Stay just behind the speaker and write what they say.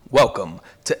Welcome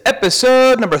to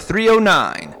episode number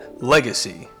 309,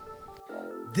 Legacy.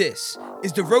 This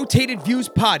is the Rotated Views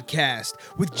podcast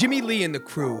with Jimmy Lee and the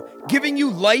crew, giving you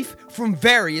life from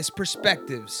various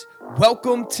perspectives.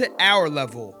 Welcome to our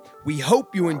level. We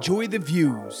hope you enjoy the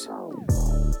views.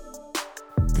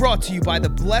 Brought to you by the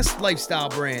Blessed Lifestyle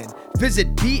brand.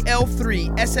 Visit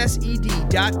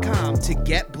BL3SSED.com to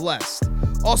get blessed.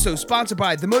 Also sponsored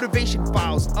by The Motivation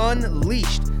Files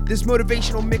Unleashed. This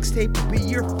motivational mixtape will be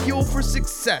your fuel for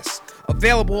success.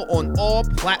 Available on all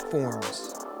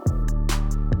platforms.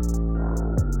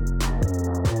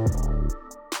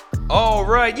 All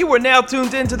right, you are now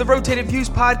tuned in to the Rotated Views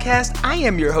podcast. I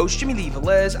am your host, Jimmy Lee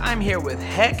Velez. I'm here with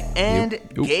Heck and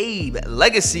Gabe.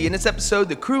 Legacy. In this episode,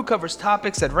 the crew covers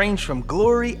topics that range from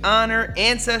glory, honor,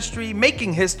 ancestry,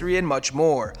 making history, and much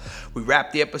more. We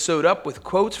wrap the episode up with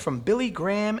quotes from Billy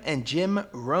Graham and Jim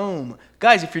Rome.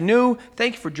 Guys, if you're new,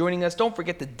 thank you for joining us. Don't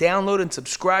forget to download and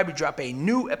subscribe. We drop a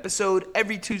new episode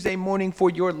every Tuesday morning for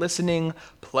your listening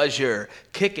pleasure.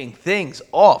 Kicking things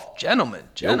off. Gentlemen.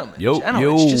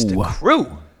 It's just a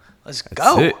crew. Let's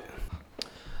go. That's it.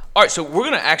 All right, so we're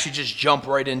going to actually just jump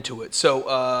right into it.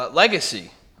 So, legacy.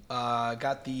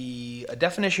 Got a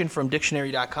definition from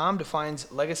dictionary.com.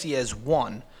 Defines legacy as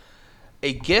one,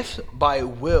 a gift by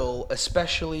will,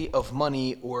 especially of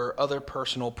money or other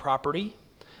personal property.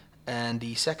 And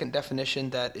the second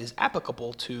definition that is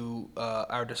applicable to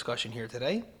our discussion here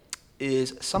today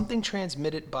is something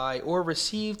transmitted by or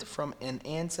received from an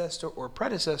ancestor or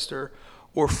predecessor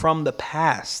or from the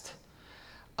past.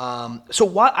 So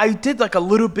what I did like a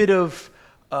little bit of,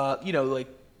 like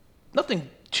nothing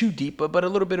too deep, but a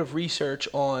little bit of research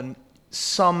on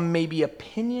some maybe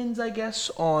opinions, I guess,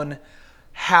 on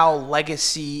how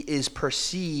legacy is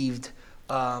perceived,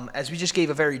 as we just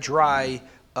gave a very dry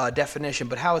definition,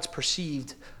 but how it's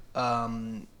perceived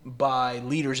by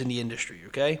leaders in the industry,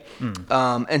 okay?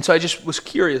 And so I just was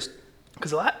curious,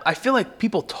 because I feel like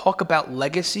people talk about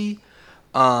legacy,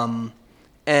 and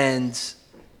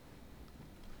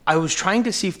I was trying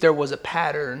to see if there was a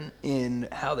pattern in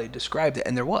how they described it,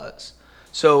 and there was.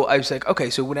 So I was like, okay,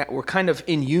 so we're kind of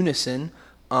in unison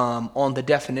on the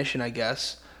definition, I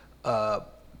guess,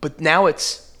 but now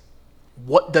it's,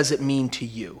 what does it mean to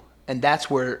you? And that's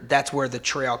where the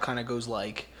trail kind of goes.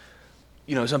 Like,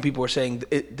 some people are saying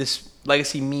this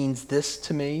legacy means this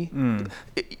to me.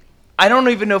 I don't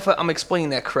even know if I'm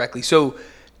explaining that correctly. So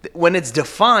when it's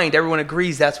defined, everyone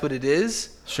agrees that's what it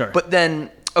is. Sure. But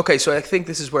then, okay, so I think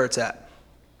this is where it's at.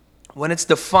 When it's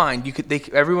defined,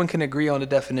 everyone can agree on the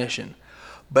definition.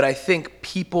 But I think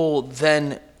people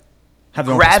then have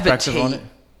their own perspective on it.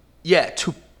 Yeah,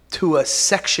 to a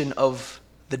section of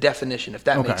the definition, if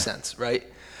that makes sense, right?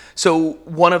 So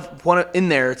one in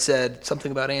there it said something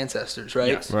about ancestors, right?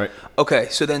 Yes. Right. Okay,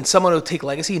 so then someone will take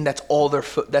legacy, and that's all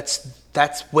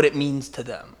that's what it means to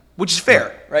them, which is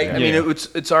fair, right? Yeah. I mean,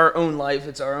 it's our own life,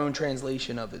 it's our own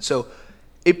translation of it. So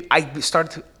it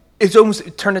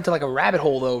turned into like a rabbit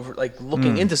hole though, like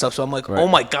looking into stuff. So I'm like, oh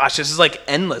my gosh, this is like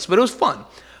endless, but it was fun.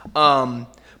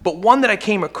 But one that I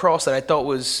came across that I thought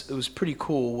was pretty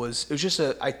cool it was just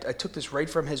I took this right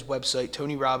from his website,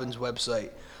 Tony Robbins'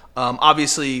 website.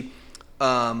 Obviously,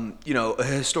 a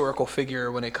historical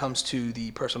figure when it comes to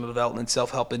the personal development,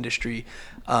 self-help industry,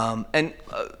 and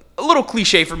a little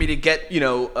cliche for me to get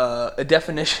a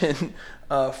definition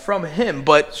from him,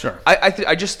 but sure. I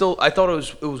thought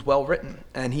it was well written,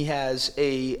 and he has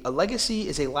a legacy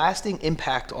is a lasting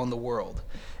impact on the world.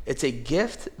 It's a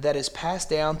gift that is passed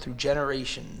down through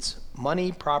generations,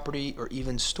 money, property, or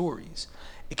even stories.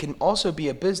 It can also be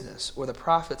a business or the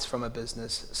profits from a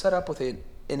business set up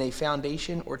in a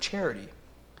foundation or charity.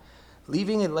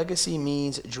 Leaving a legacy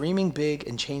means dreaming big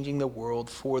and changing the world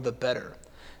for the better,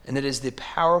 and it is the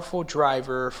powerful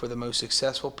driver for the most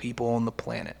successful people on the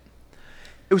planet.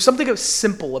 It was something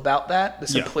simple about that, the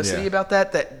simplicity about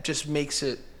that just makes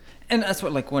it. And that's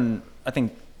what, like, when I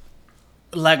think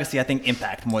legacy, I think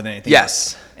impact more than anything.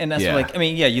 Yes. else. And that's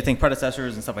you think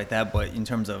predecessors and stuff like that, but in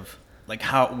terms of like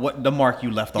what the mark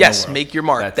you left on the world. Yes, make your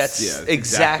mark. That's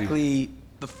exactly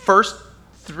the first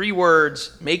 3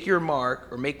 words, make your mark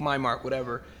or make my mark,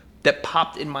 whatever, that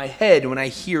popped in my head when I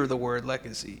hear the word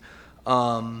legacy.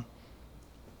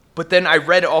 But then I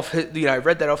read off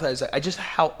that off as I just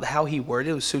how he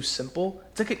worded it was so simple.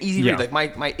 It's like an easy read. Like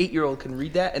my 8-year-old can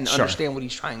read that and understand what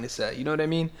he's trying to say. You know what I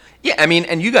mean? Yeah, I mean,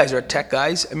 and you guys are tech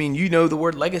guys. I mean, the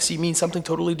word legacy means something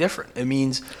totally different. It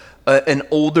means an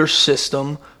older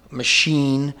system,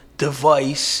 machine,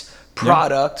 device,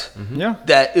 product.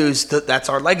 That's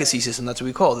our legacy system. That's what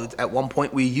we call it. At one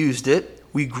point we used it,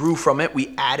 we grew from it,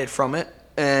 we added from it,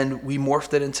 and we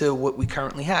morphed it into what we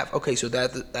currently have. Okay, so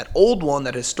that old one,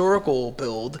 that historical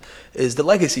build, is the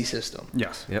legacy system.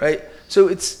 Yes. Yep. Right. So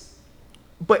it's,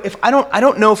 but if I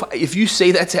don't know if you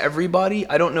say that to everybody,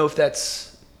 I don't know if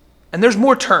that's, and there's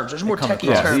more terms, there's more come techie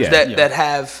across. terms Yeah. that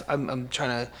have. I'm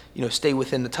trying to stay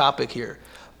within the topic here.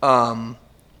 But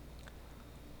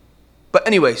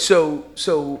anyway, so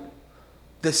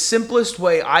the simplest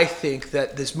way I think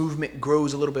that this movement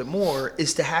grows a little bit more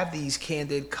is to have these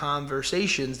candid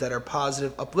conversations that are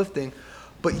positive, uplifting,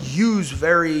 but use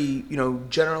very,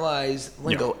 generalized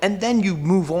lingo. And then you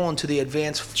move on to the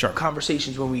advanced Sure.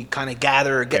 conversations when we kind of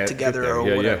gather or get together there. or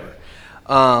Yeah,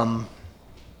 whatever.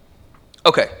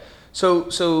 Okay.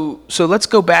 So let's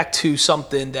go back to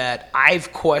something that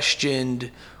I've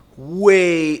questioned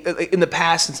way in the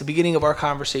past, since the beginning of our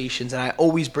conversations, and I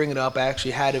always bring it up. I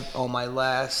actually had it on my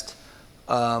last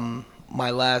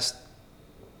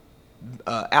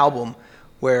album,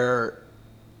 where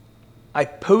I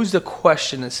posed a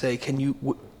question and say, can you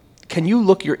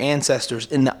look your ancestors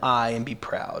in the eye and be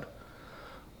proud?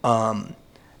 And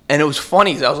it was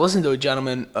funny because I was listening to a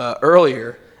gentleman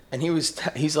earlier, and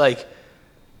he's like,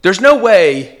 there's no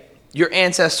way your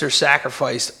ancestors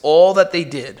sacrificed all that they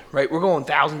did, right? We're going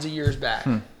thousands of years back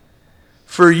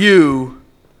for you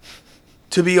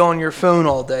to be on your phone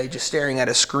all day, just staring at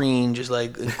a screen, just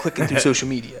like clicking through social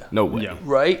media. No way. Yeah.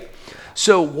 Right?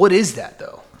 So what is that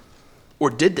though? Or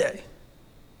did they?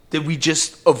 Did we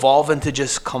just evolve into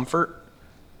just comfort?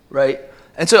 Right?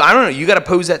 And so I don't know, you got to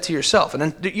pose that to yourself. And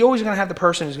then you're always going to have the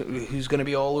person who's going to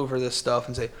be all over this stuff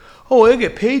and say, oh, I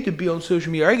get paid to be on social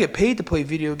media, or I get paid to play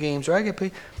video games, or I get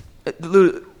paid.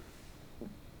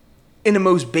 In the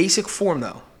most basic form,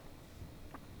 though,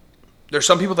 there's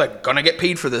some people that are going to get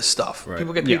paid for this stuff. Right.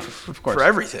 People get paid Yeah, for of course.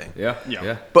 everything. Yeah. Yeah.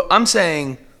 Yeah. But I'm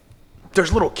saying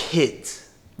there's little kids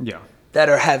Yeah. that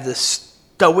have this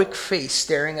stoic face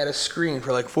staring at a screen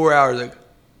for like 4 hours. Like,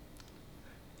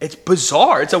 it's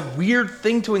bizarre. It's a weird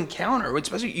thing to encounter.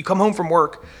 Especially you come home from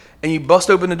work and you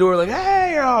bust open the door like,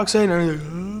 hey, you're all excited. And you're like,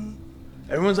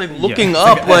 everyone's like looking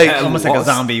up like almost like a lost.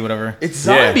 zombie, whatever. It's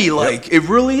zombie like. It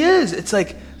really is. It's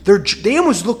like they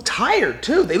almost look tired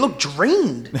too. They look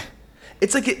drained.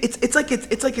 It's like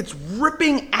it's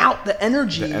ripping out the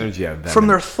energy, out of them. from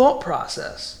their thought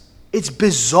process. It's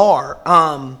bizarre.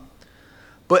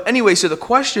 But anyway, so the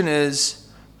question is,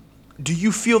 do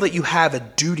you feel that you have a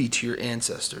duty to your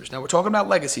ancestors? Now we're talking about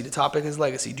legacy. The topic is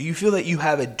legacy. Do you feel that you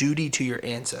have a duty to your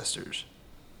ancestors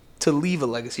to leave a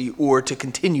legacy or to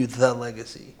continue the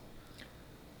legacy?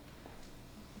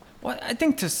 Well, I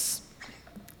think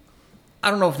I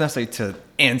don't know if necessarily to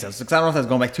ancestors, because I don't know if that's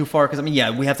going back too far. Because I mean,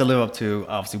 yeah, we have to live up to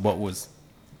obviously what was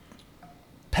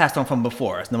passed on from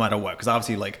before us, no matter what. Because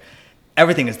obviously, like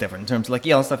everything is different in terms of like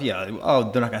yellow stuff. Yeah,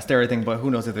 oh, they're not gonna stare at anything, but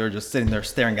who knows if they're just sitting there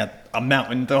staring at a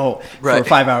mountain for Right.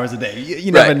 5 hours a day?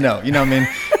 You never Right. know. You know what I mean?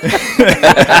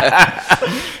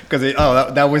 Because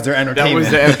that was their entertainment. That was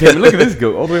the entertainment. Look at this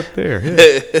go all the way up there.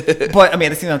 Yeah. But I mean,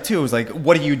 at the same time too, is like,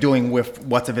 what are you doing with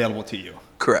what's available to you?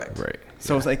 Correct. Right.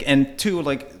 So it's like, and two,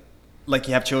 like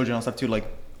you have children and stuff too, like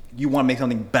you want to make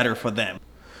something better for them.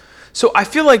 So I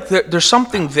feel like there's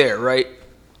something there, right?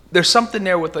 There's something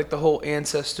there with like the whole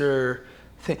ancestor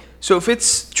thing. So if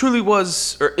it's truly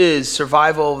was or is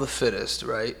survival of the fittest,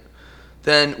 right?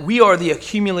 Then we are the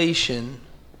accumulation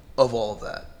of all of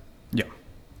that, Yeah.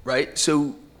 right?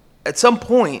 So at some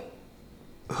point,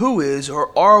 who is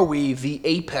or are we the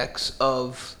apex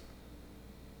of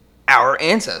our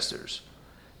ancestors?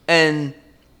 And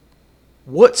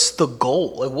what's the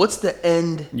goal? Like, what's the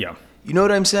end? Yeah. You know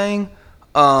what I'm saying?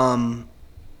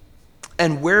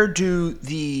 And where do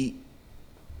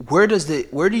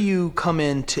you come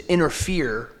in to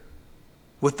interfere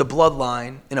with the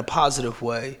bloodline in a positive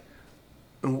way?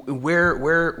 And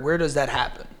where does that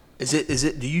happen? Is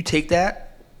it do you take that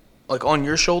like on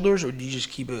your shoulders, or do you just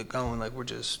keep it going like we're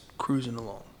just cruising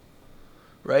along?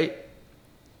 Right?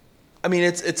 I mean,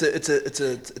 it's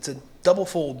a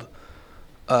double-fold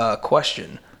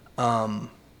question. But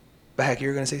heck, you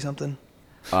were gonna say something?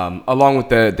 Along with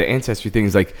the ancestry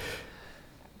things, like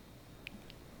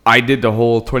I did the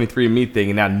whole 23andMe thing,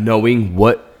 and now knowing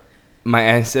what my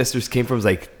ancestors came from is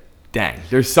like, dang,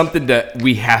 there's something that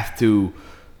we have to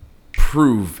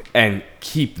prove and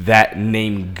keep that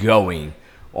name going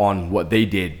on what they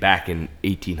did back in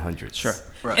 1800s. Sure.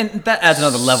 Right. And that adds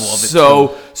another level of it.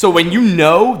 So when you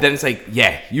know, then it's like,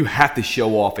 yeah, you have to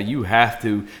show off and you have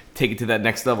to take it to that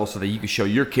next level so that you can show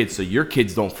your kids, so your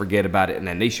kids don't forget about it, and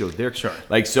then they show their Sure.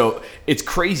 Like, so it's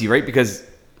crazy, right? Because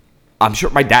I'm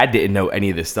sure my dad didn't know any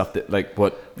of this stuff, that like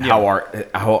how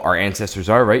our ancestors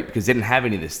are, right? Because they didn't have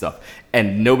any of this stuff,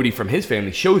 and nobody from his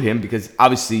family showed him, because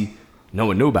obviously no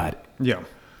one knew about it. Yeah.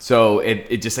 So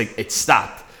it just like it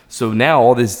stopped. So now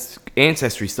all this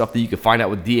ancestry stuff that you can find out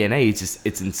with DNA,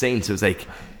 it's insane. So it's like,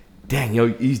 dang,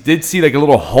 you did see like a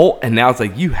little halt, and now it's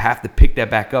like you have to pick that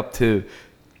back up to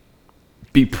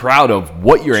be proud of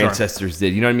what your ancestors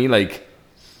did. You know what I mean? Like,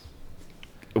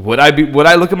 would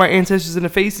I look at my ancestors in the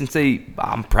face and say,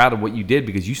 I'm proud of what you did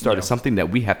because you started something that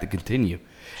we have to continue,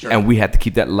 and we have to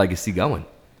keep that legacy going.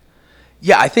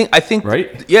 Yeah, I think,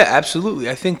 Right? Yeah, absolutely.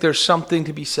 I think there's something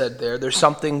to be said there. There's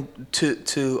something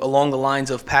to along the lines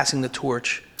of passing the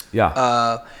torch,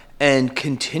 and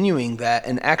continuing that,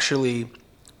 and actually,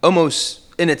 almost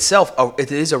in itself,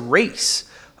 it is a race,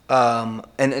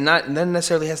 and not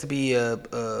necessarily has to be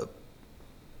a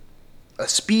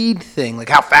speed thing. Like,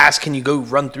 how fast can you go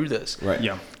run through this? Right.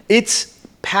 Yeah. It's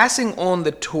passing on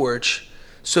the torch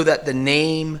so that the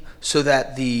name, so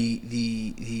that the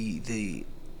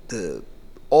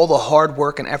all the hard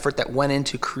work and effort that went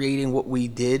into creating what we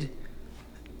did,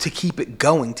 to keep it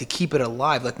going, to keep it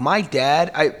alive. Like, my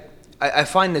dad, I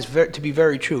find this to be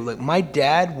very true. Like, my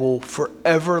dad will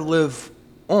forever live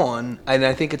on, and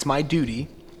I think it's my duty.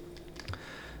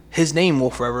 His name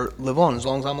will forever live on as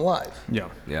long as I'm alive. Yeah.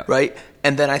 Yeah. Right?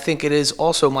 And then I think it is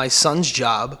also my son's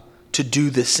job to do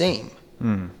the same.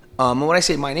 And when I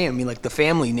say my name, I mean like the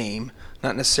family name,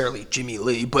 not necessarily Jimmy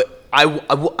Lee, but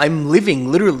I'm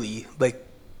living literally, like,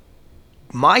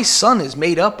 my son is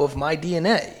made up of my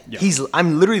DNA. Yeah.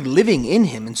 I'm literally living in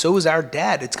him, and so is our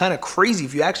dad. It's kind of crazy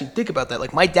if you actually think about that.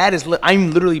 Like, my dad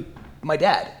I'm literally my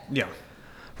dad. Yeah.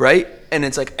 Right? And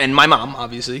it's like, and my mom,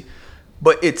 obviously,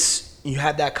 but you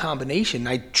have that combination.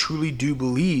 I truly do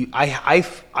believe,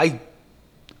 I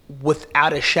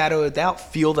without a shadow of doubt,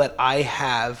 feel that I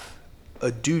have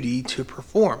a duty to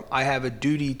perform. I have a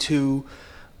duty to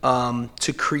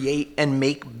create and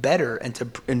make better and to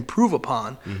improve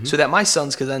upon, so that my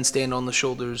sons could then stand on the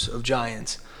shoulders of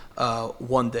giants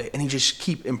one day, and he just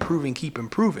keep improving.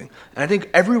 And I think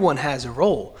everyone has a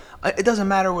role. It doesn't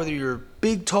matter whether you're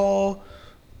big, tall,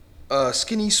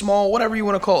 skinny, small, whatever you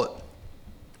want to call it.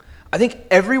 I think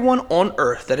everyone on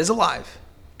earth that is alive,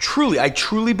 I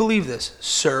truly believe this,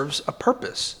 serves a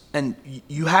purpose. And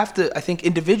you have to, I think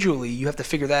individually, you have to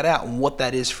figure that out and what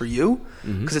that is for you.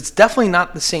 Because it's definitely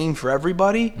not the same for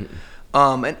everybody.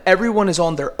 And everyone is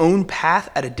on their own path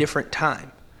at a different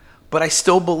time. But I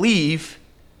still believe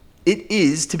it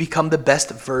is to become the best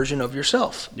version of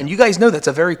yourself. And you guys know that's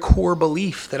a very core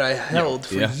belief that I held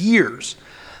for years.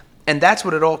 And that's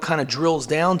what it all kind of drills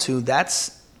down to.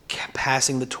 That's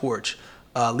passing the torch,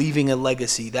 leaving a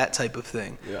legacy, that type of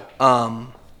thing.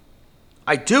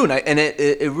 I do, and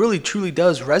it really truly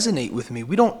does resonate with me.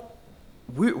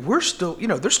 We're still,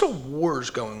 there's still wars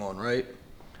going on, right?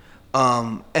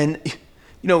 And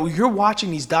you're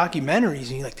watching these documentaries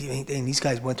and you're like, dang, these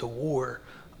guys went to war.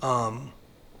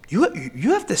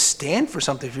 You have to stand for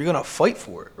something if you're gonna fight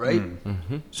for it, right?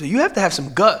 So you have to have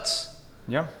some guts.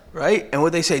 Yeah. Right? And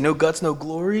what they say, no guts, no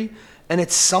glory. And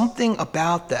it's something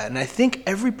about that. And I think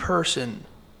every person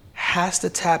has to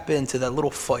tap into that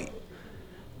little fight.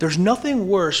 There's nothing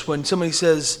worse when somebody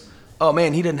says, oh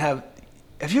man, he didn't have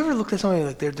you ever looked at somebody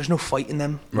like there's no fight in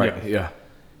them? Right. Yeah.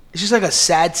 It's just like a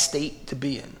sad state to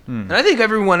be in. And I think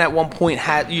everyone at one point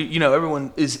had,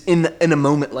 everyone is in a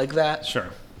moment like that. Sure.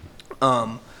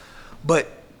 But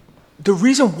the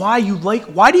reason why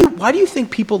why do you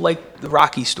think people like the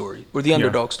Rocky story or the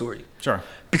underdog story? Sure.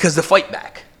 Because the fight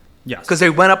back. Yes. Because they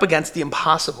went up against the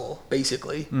impossible,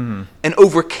 basically, and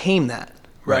overcame that,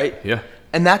 right? Yeah.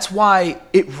 And that's why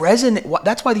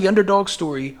that's why the underdog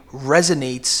story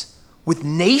resonates with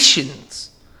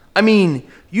nations. I mean,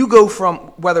 you go from,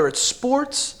 whether it's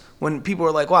sports, when people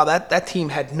are like, wow, that team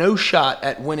had no shot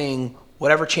at winning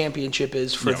whatever championship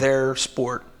is for their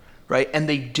sport, right? And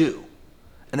they do.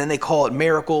 And then they call it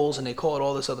miracles and they call it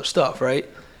all this other stuff, right?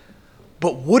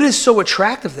 But what is so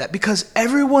attractive to that? Because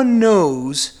everyone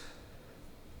knows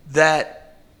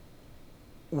that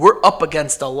we're up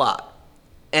against a lot.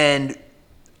 And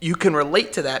you can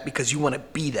relate to that because you want to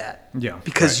be that. Yeah.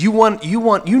 Because you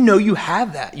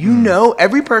have that. You know,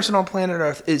 every person on planet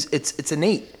Earth it's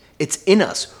innate. It's in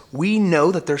us. We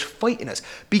know that there's fight in us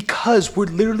because we're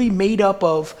literally made up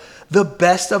of the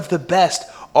best of the best.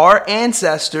 Our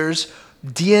ancestors'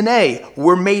 DNA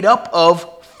were made up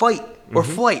of fight or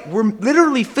flight. We're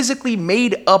literally physically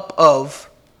made up of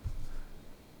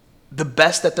the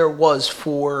best that there was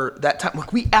for that time.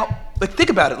 Think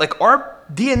about it. Like, our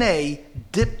DNA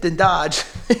dipped and dodged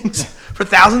things for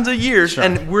thousands of years,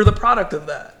 and we're the product of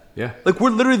that. Yeah. Like, we're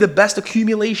literally the best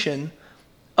accumulation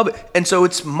of it. And so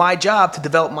it's my job to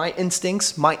develop my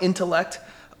instincts, my intellect,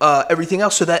 everything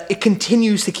else, so that it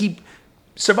continues to keep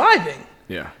surviving.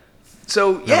 Yeah.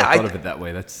 So Never yeah, thought of it that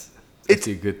way. That's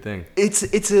a good thing.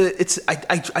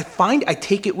 I find I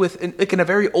take it with in a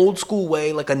very old school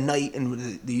way, like a knight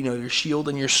and your shield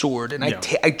and your sword, and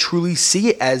I truly see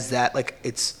it as that. Like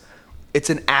it's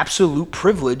an absolute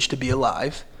privilege to be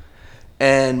alive,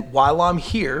 and while I'm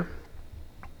here,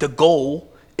 the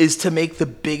goal is to make the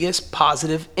biggest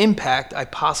positive impact I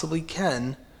possibly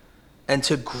can, and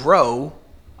to grow.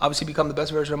 Obviously become the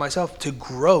best version of myself, to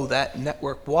grow that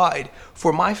network wide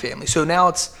for my family. So now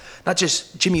it's not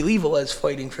just Jimmy Lee Velez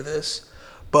fighting for this,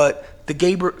 but the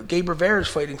Gabe Rivera is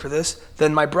fighting for this,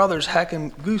 then my brothers Heck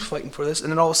and Goose fighting for this,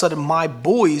 and then all of a sudden my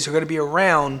boys are going to be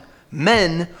around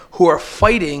men who are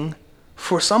fighting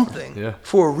for something,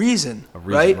 for a reason,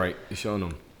 right? Right, you're showing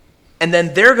them. And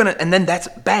then that's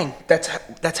bang,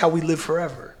 that's how we live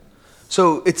forever.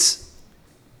 So it's,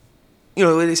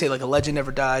 they say like a legend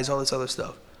never dies, all this other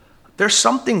stuff. There's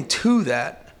something to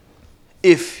that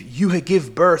if you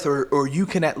give birth or you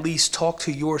can at least talk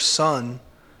to your son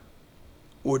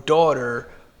or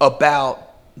daughter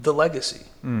about the legacy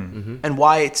and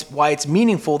why it's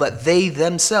meaningful that they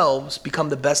themselves become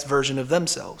the best version of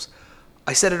themselves.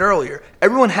 I said it earlier.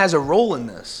 Everyone has a role in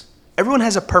this. Everyone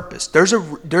has a purpose. There's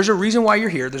a reason why you're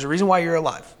here. There's a reason why you're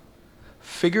alive.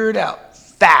 Figure it out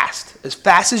as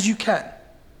fast as you can,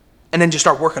 and then just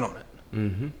start working on it.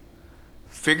 Mm-hmm.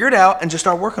 Figure it out and just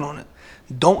start working on it.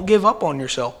 Don't give up on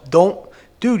yourself.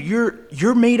 Dude,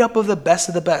 you're made up of the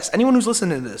best. Anyone who's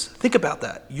listening to this, think about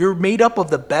that. You're made up of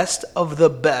the best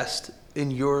in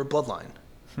your bloodline.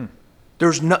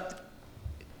 There's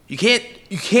you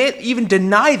can't even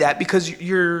deny that because it's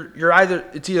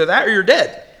either that or you're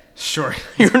dead. Sure.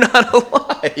 You're not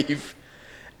alive.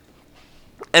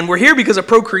 And we're here because of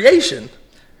procreation.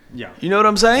 Yeah. You know what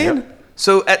I'm saying? Yep.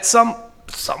 So at some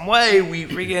way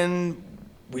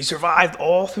we survived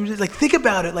all through this. Like, think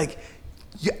about it. Like,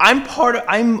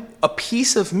 I'm a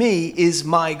piece of me is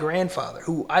my grandfather,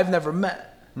 who I've never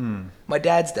met. My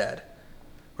dad's dad,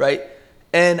 right?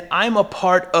 And I'm a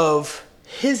part of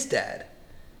his dad.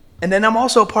 And then I'm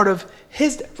also a part of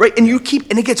his dad, right? And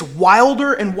it gets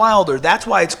wilder and wilder. That's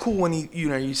why it's cool when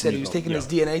you said he was taking his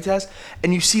DNA test,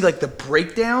 and you see like the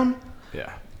breakdown.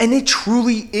 Yeah. And it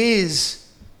truly is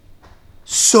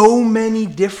so many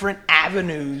different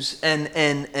avenues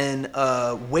and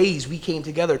ways we came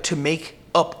together to make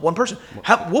up one person.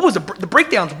 What was the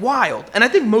breakdown's wild, and I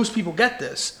think most people get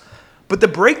this, but the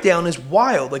breakdown is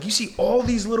wild. Like you see all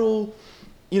these little,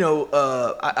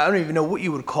 I don't even know what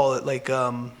you would call it. Like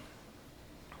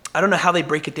I don't know how they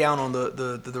break it down on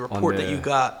the report that you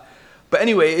got. But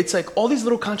anyway, it's like all these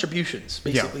little contributions,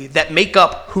 basically, that make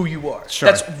up who you are.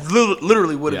 Sure. That's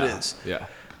literally what it is. Yeah.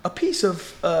 A piece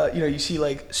of, you see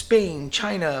like Spain,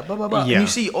 China, blah, blah, blah. Yeah. And you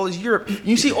see all these Europe.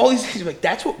 You see all these things. You're like,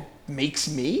 that's what makes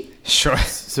me? Sure.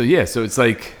 So it's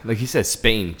like you said,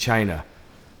 Spain, China,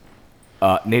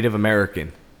 Native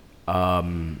American,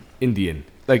 Indian.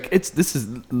 Like this is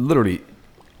literally,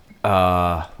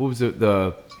 what was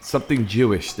it? Something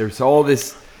Jewish. There's all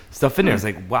this stuff in there. It's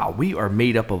like, wow, we are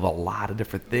made up of a lot of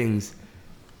different things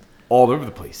all over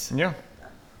the place. Yeah.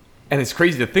 And it's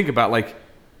crazy to think about, like,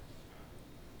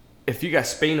 if you got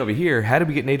Spain over here, how did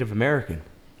we get Native American?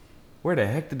 Where the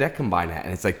heck did that combine at?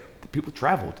 And it's like, people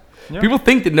traveled. Yeah. People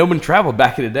think that no one traveled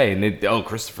back in the day, and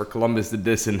Christopher Columbus did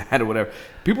this and that or whatever.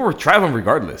 People were traveling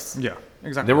regardless. Yeah,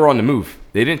 exactly. They were on the move.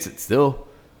 They didn't sit still.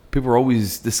 People were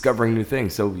always discovering new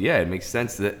things. So yeah, it makes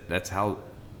sense that that's how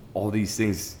all these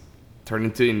things turn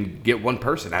into and get one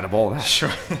person out of all that.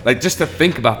 Sure. Like, just to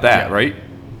think about that, right?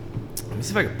 Let me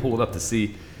see if I can pull it up to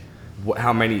see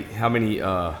how many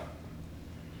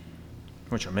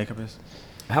what your makeup is?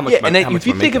 How much? Yeah, and then if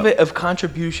you think of it of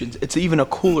contributions, it's even a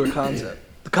cooler concept.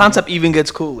 The concept even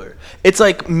gets cooler. It's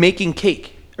like making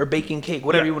cake or baking cake,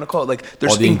 whatever you want to call it. Like,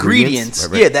 there's ingredients,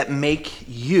 right. That make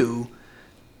you,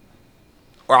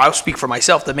 or I'll speak for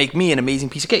myself, that make me an amazing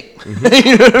piece of cake. Mm-hmm.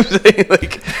 You know what I'm saying?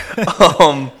 Like,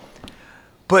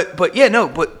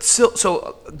 but still,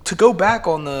 so to go back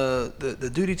on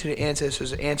the duty to the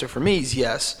ancestors, the answer for me is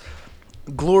yes.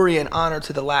 Glory and honor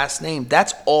to the last name.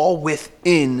 That's all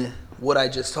within what I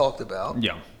just talked about.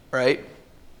 Yeah. Right?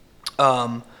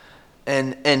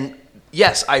 And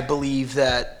yes, I believe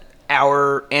that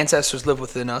our ancestors live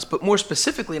within us, but more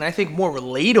specifically, and I think more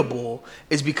relatable,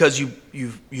 is because you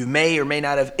may or may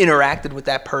not have interacted with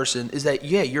that person, is that,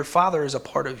 your father is a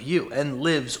part of you and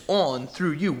lives on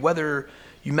through you, whether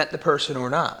you met the person or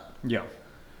not. Yeah.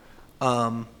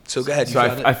 So go ahead. So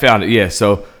I found it, yeah.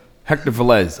 So Hector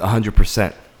Velez,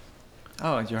 100%.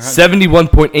 Oh, you're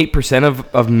 71.8%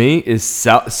 of me is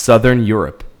Southern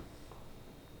Europe.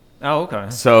 Oh, okay.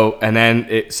 So and then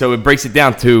it breaks it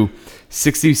down to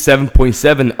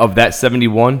 67.7 of that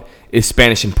 71 is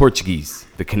Spanish and Portuguese,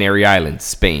 the Canary Islands,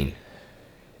 Spain.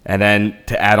 And then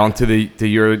to add on to the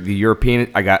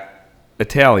European, I got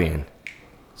Italian,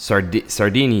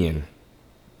 Sardinian,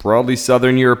 broadly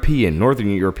Southern European,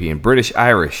 Northern European, British,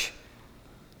 Irish,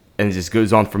 and it just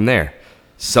goes on from there.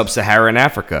 Sub-Saharan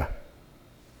Africa,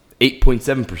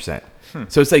 8.7%.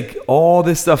 So it's like all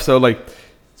this stuff. So like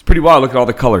it's pretty wild. Look at all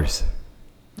the colors.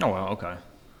 Oh, wow, okay.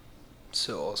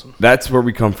 So awesome. That's where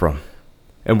we come from,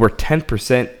 and we're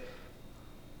 10%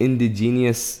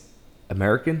 indigenous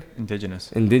American,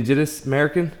 Indigenous,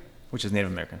 American, which is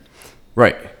Native American.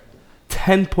 right?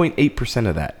 10.8%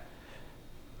 of that.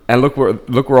 And look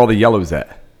where all the yellow's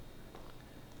at.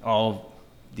 All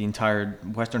the entire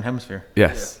Western Hemisphere.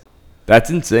 Yes, that's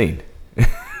insane.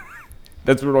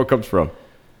 That's where it all comes from.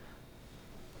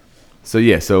 So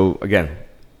yeah, so again,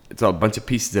 it's a bunch of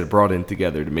pieces that are brought in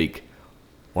together to make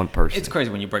one person. It's crazy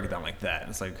when you break it down like that.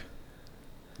 It's like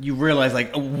you realize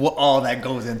like what all that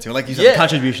goes into. Like you said, Yeah. the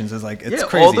contributions is like it's Yeah,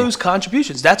 crazy. all those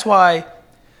contributions. That's why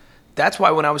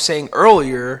when I was saying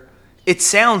earlier, it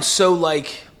sounds so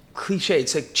like cliche.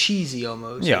 It's like cheesy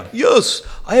almost. Yeah. Like, yes,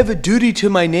 I have a duty to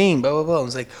my name. Blah blah blah.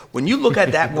 It's like when you look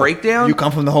at that breakdown, You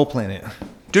come from the whole planet.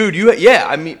 dude.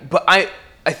 I mean, but I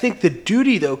think the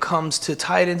duty though comes to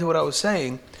tie it into what I was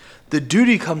saying. The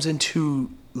duty comes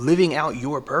into living out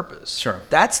your purpose. Sure.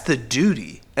 That's the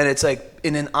duty, and it's like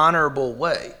in an honorable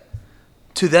way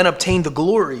to then obtain the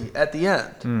glory at the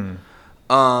end.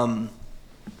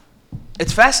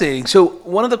 It's fascinating. So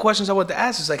one of the questions I wanted to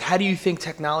ask is like, how do you think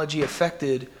technology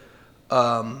affected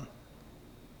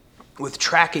with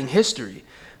tracking history?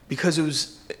 Because it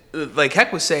was like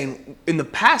Heck was saying, in the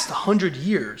past 100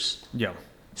 years, Yeah.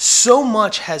 so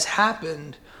much has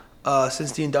happened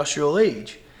since the industrial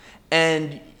age,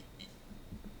 and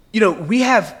we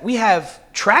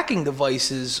have tracking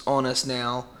devices on us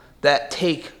now that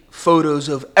take photos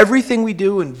of everything we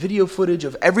do and video footage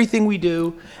of everything we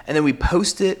do, and then we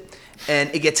post it, and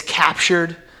it gets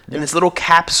captured in this little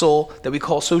capsule that we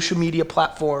call social media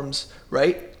platforms,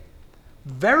 right?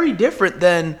 Very different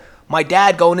than my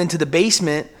dad going into the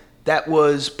basement that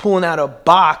was pulling out a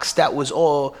box that was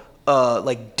all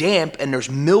like damp, and there's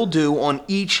mildew on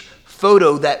each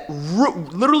photo that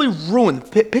literally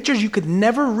ruined pictures you could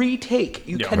never retake.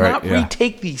 You cannot Right, yeah.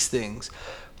 retake these things,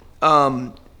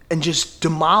 and just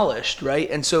demolished, right?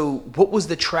 And so, what was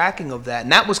the tracking of that?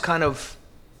 And that was kind of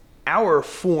our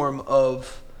form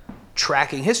of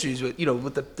tracking histories with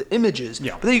with the images.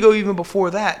 Yeah. But then you go even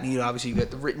before that, and obviously you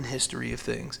got the written history of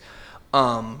things.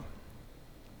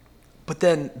 But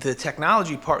then the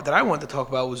technology part that I wanted to talk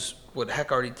about was what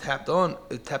Heck already tapped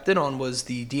in on was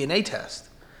the DNA test.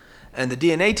 And the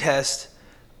DNA test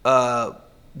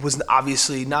was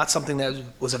obviously not something that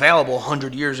was available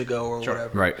 100 years ago or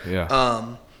whatever. Right,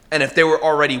 yeah. And if they were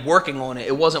already working on it,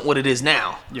 it wasn't what it is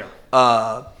now.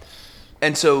 Yeah.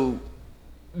 And so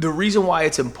the reason why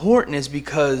it's important is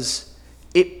because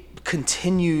it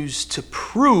continues to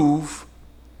prove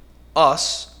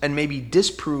us and maybe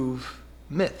disprove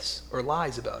myths or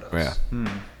lies about us. Yeah.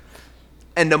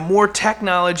 And the more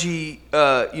technology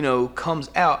comes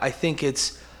out, I think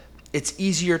it's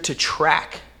easier to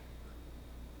track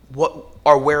what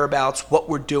our whereabouts, what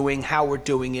we're doing, how we're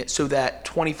doing it, so that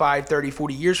 25, 30,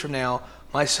 40 years from now,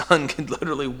 my son can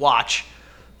literally watch,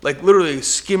 like literally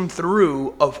skim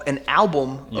through of an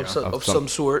album Yeah, of some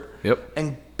sort, Yep.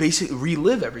 and basically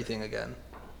relive everything again.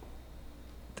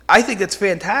 I think that's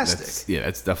fantastic.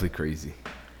 That's definitely crazy.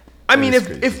 I mean, is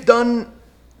if crazy. done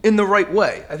in the right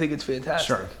way, I think it's fantastic.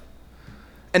 Sure.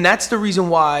 And that's the reason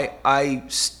why I'm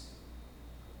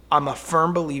a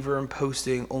firm believer in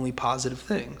posting only positive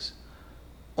things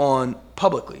on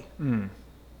publicly.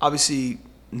 Obviously,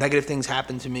 negative things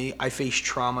happen to me. I face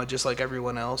trauma just like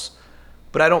everyone else,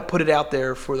 but I don't put it out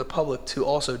there for the public to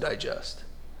also digest.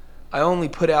 I only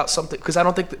put out something because I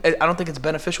don't think it's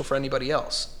beneficial for anybody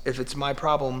else. If it's my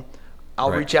problem, I'll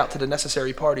Right. reach out to the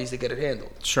necessary parties to get it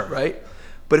handled. Sure. Right?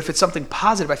 But if it's something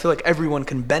positive, I feel like everyone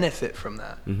can benefit from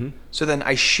that. So then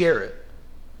I share it.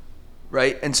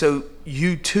 Right? And so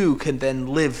you too can then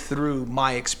live through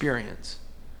my experience.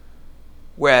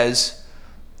 Whereas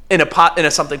in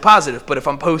a something positive, but if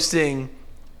I'm posting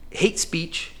hate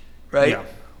speech, right?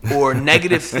 Yeah. Or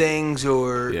negative things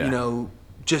or, Yeah.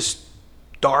 just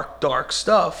dark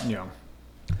stuff, Yeah.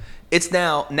 it's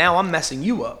now I'm messing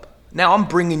you up. Now I'm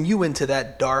bringing you into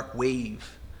that dark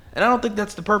wave. And I don't think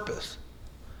that's the purpose.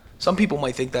 Some people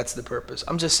might think that's the purpose.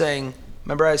 I'm just saying,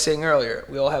 remember I was saying earlier,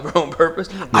 we all have our own purpose.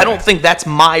 I don't think that's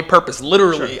my purpose.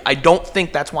 Literally, Sure. I don't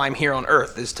think that's why I'm here on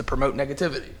earth, is to promote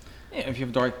negativity. Yeah, if you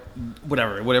have dark,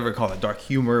 whatever you call it, dark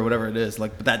humor, whatever it is,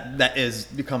 like, but that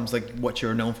becomes like what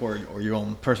you're known for, or your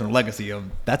own personal legacy of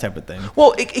that type of thing.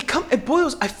 Well, it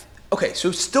boils. Okay, so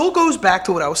it still goes back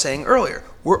to what I was saying earlier.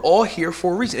 We're all here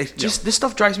for a reason. This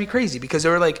stuff drives me crazy because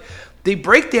they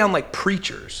break down like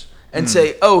preachers and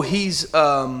say, oh, he's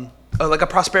like a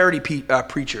prosperity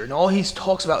preacher, and all he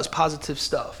talks about is positive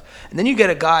stuff. And then you get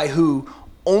a guy who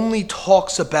only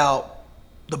talks about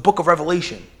the book of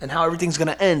Revelation and how everything's going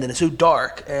to end and it's so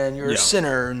dark and you're a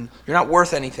sinner and you're not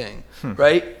worth anything,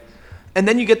 right? And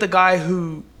then you get the guy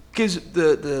who gives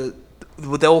the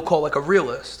what they'll call like a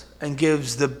realist and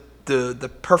gives the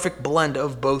perfect blend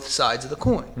of both sides of the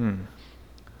coin.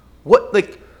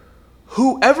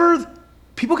 Whoever,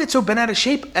 people get so bent out of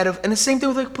shape and the same thing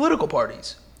with like political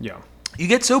parties. Yeah. You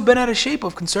get so bent out of shape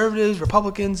of conservatives,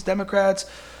 Republicans, Democrats,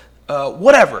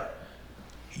 whatever.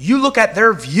 You look at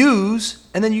their views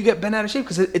and then you get bent out of shape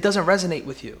because it doesn't resonate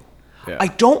with you. Yeah. I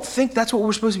don't think that's what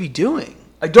we're supposed to be doing.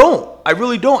 I don't. I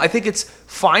really don't. I think it's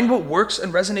find what works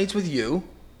and resonates with you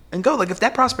and go. Like if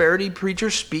that prosperity preacher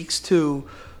speaks to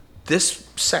this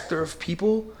sector of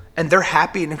people and they're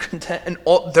happy and content and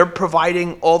they're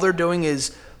providing, all they're doing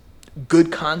is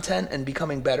good content and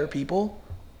becoming better people,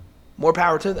 more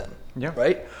power to them. Yeah.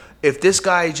 Right? If this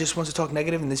guy just wants to talk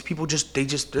negative and these people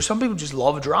there's some people just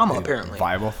love drama apparently.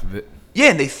 Vibe off of it.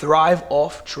 Yeah, and they thrive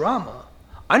off drama.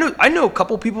 I know a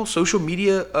couple people, social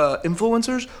media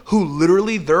influencers, who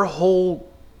literally their whole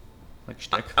Like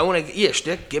shtick.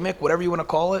 shtick, gimmick, whatever you want to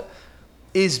call it,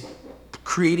 is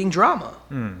creating drama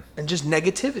and just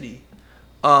negativity.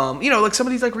 Like some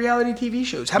of these like reality TV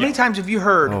shows. How many times have you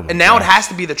heard? Oh my and now gosh. it has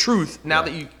to be the truth. Now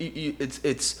that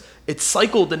it's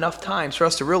cycled enough times for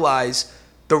us to realize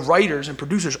the writers and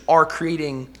producers are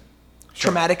creating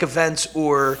traumatic events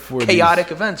or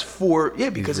chaotic events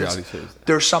because reality shows.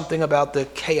 there's something about the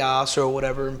chaos or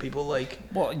whatever, and people like.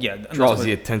 Well, yeah. and Draws that's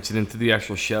the what- attention into the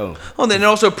actual show. Well, then it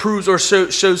also proves or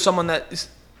shows someone that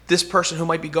this person who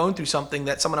might be going through something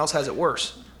that someone else has it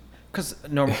worse. Because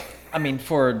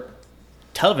for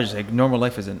television, like, normal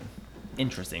life isn't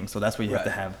interesting, so that's why you have to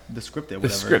Right. have the scripted. The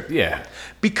script, yeah.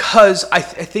 Because I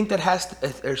think that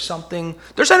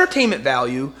there's entertainment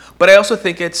value, but I also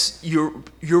think it's you're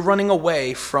running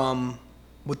away from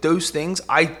with those things.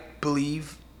 I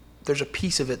believe there's a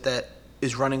piece of it that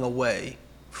is running away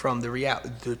from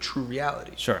the true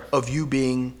reality Sure. of you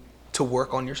being to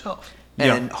work on yourself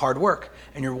Yeah. and hard work,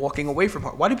 and you're walking away from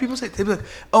hard. Why do people say they'd be like,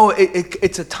 oh,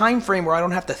 it's a time frame where I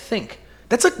don't have to think?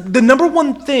 That's like the number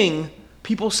one thing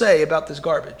people say about this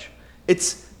garbage.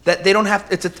 It's that they don't have.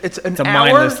 It's an a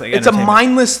hour. mindless, like, It's a entertainment.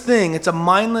 mindless thing. It's a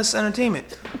mindless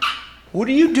entertainment. What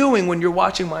are you doing when you're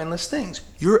watching mindless things?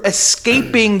 You're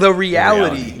escaping the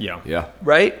reality. Yeah. Yeah.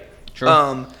 Right? True.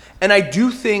 And I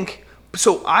do think,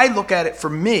 so I look at it for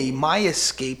me, my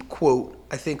escape quote,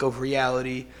 I think, of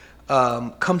reality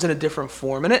comes in a different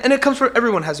form. And it comes from,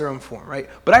 everyone has their own form, right?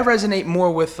 But I resonate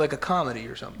more with like a comedy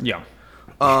or something. Yeah.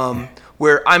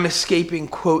 Where I'm escaping,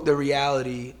 quote, the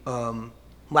reality,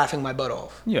 laughing my butt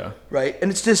off. Yeah. Right?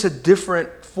 And it's just a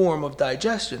different form of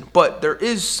digestion. But there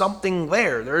is something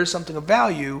there. There is something of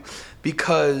value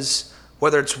because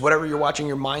whether it's whatever you're watching,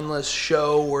 your mindless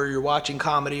show, or you're watching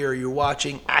comedy, or you're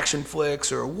watching action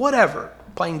flicks, or whatever,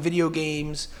 playing video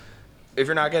games, if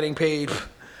you're not getting paid,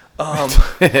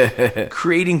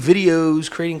 creating videos,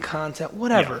 creating content,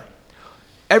 whatever. Yeah.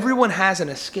 Everyone has an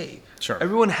escape. Sure.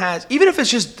 Everyone has, even if it's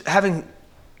just having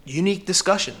unique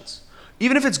discussions,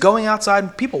 even if it's going outside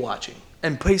and people watching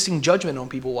and placing judgment on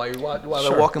people while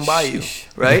they're walking by you,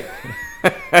 right?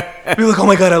 You're like, oh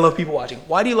my God, I love people watching.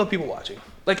 Why do you love people watching?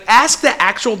 Like, ask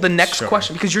the next Sure.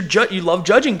 question, because you love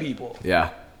judging people. Yeah.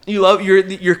 You love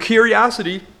your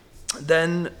curiosity.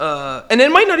 Then and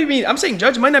it might not even. I'm saying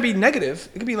judge might not be negative.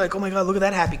 It could be like, oh my God, look at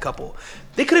that happy couple.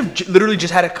 They could have literally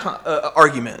just had a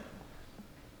argument.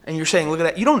 And you're saying, look at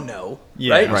that. You don't know,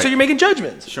 Yeah. right? Right. So you're making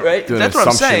judgments, Sure. right? Do an That's what I'm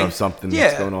assumption saying. of something yeah.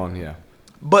 that's going on, yeah.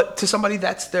 But to somebody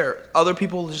that's there, other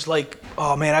people just like,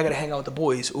 oh man, I gotta hang out with the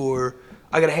boys, or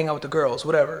I gotta hang out with the girls,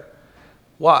 whatever.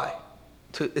 Why?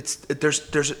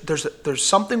 There's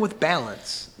something with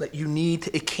balance that you need.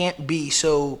 It can't be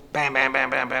so bam bam bam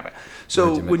bam bam. Bam. So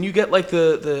Regiment. when you get like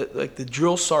the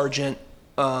drill sergeant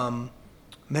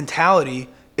mentality,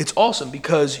 it's awesome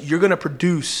because you're gonna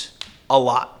produce a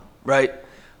lot, right?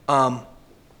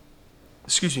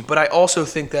 Excuse me, but I also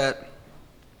think that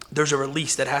there's a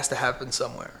release that has to happen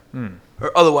somewhere,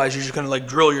 or otherwise you're just gonna like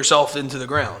drill yourself into the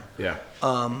ground. Yeah.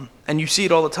 And you see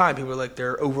it all the time. People are like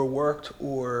they're overworked,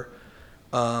 or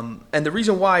and the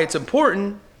reason why it's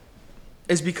important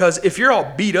is because if you're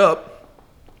all beat up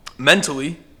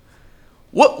mentally,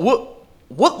 what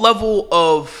level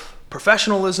of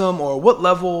professionalism, or what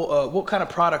level, what kind of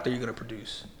product are you going to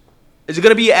produce? Is it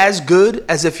going to be as good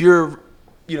as if you're,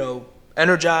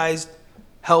 energized,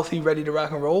 healthy, ready to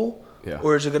rock and roll? Yeah.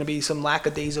 Or is it going to be some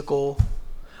lackadaisical?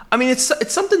 I mean, it's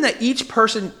something that each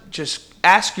person just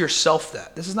ask yourself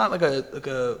that. This is not like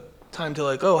a time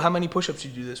to how many push-ups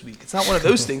you do this week. It's not one of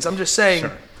those things. I'm just saying,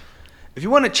 if you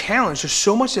want a challenge, there's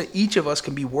so much that each of us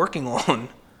can be working on,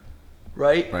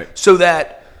 right? Right. So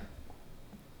that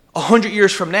 100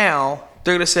 years from now,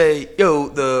 they're going to say, yo,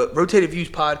 the Rotated Views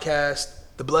podcast,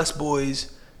 the Blessed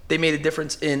Boys, they made a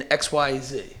difference in X, Y,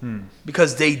 Z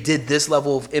because they did this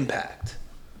level of impact.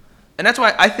 And that's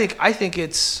why I think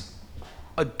it's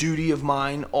a duty of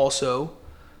mine also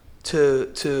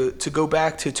to go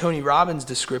back to Tony Robbins'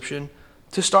 description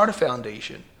to start a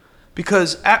foundation.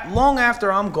 Because long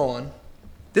after I'm gone,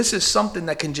 this is something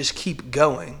that can just keep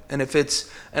going. And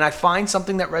and I find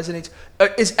something that resonates.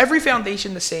 Is every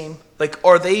foundation the same? Like,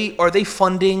 are they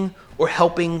funding or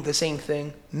helping the same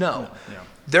thing? No.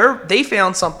 They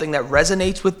found something that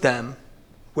resonates with them,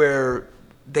 where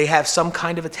they have some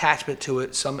kind of attachment to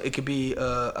it. It could be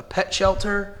a pet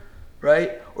shelter,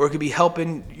 right? Or it could be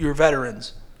helping your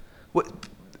veterans.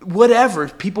 Whatever.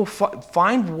 People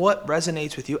find what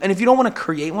resonates with you. And if you don't want to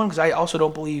create one, because I also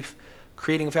don't believe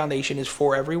creating a foundation is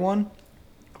for everyone,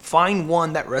 find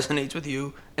one that resonates with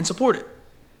you and support it.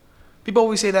 People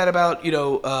always say that about,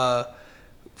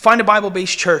 find a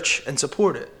Bible-based church and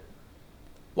support it.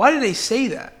 Why do they say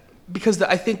that? Because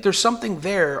I think there's something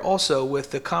there also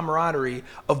with the camaraderie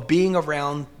of being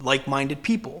around like-minded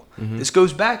people. Mm-hmm. This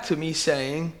goes back to me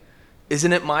saying,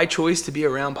 isn't it my choice to be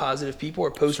around positive people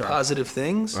or post positive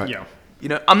things? Right.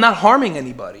 Yeah. I'm not harming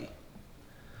anybody.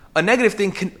 A negative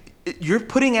thing you're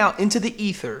putting out into the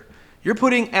ether. You're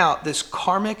putting out this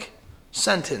karmic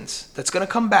sentence that's going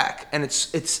to come back, and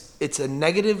it's a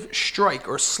negative strike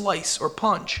or slice or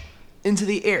punch into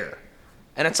the air.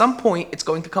 And at some point, it's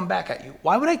going to come back at you.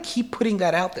 Why would I keep putting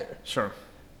that out there? Sure.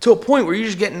 To a point where you're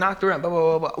just getting knocked around, blah,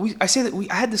 blah, blah, blah. I say that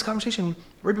I had this conversation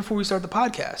right before we started the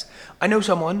podcast. I know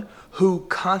someone who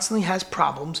constantly has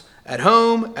problems at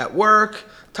home, at work,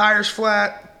 tires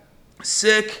flat,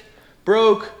 sick,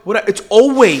 broke, whatever.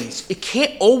 It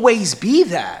can't always be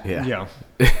that. Yeah.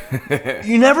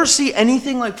 You never see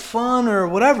anything like fun or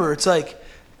whatever. It's like,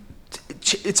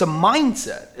 it's a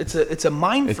mindset. It's a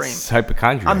mind frame. It's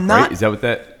hypochondriac, right? Is that what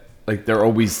that? Like they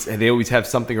always have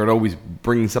something, or they're always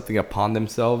bringing something upon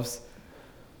themselves.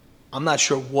 I'm not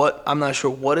sure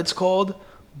what it's called,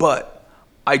 but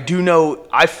I do know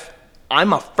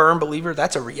I'm a firm believer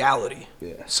that's a reality.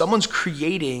 Yeah. Someone's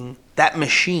creating that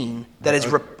machine that is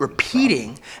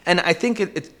repeating, and I think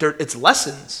it's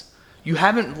lessons. You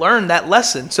haven't learned that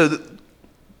lesson, so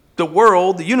the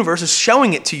world, the universe is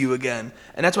showing it to you again.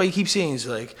 And that's why you keep seeing it's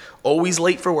like always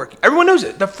late for work. Everyone knows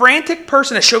it. The frantic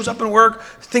person that shows up in work,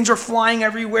 things are flying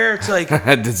everywhere. It's like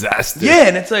a disaster. Yeah,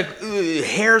 and it's like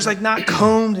hair's like not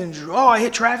combed, and I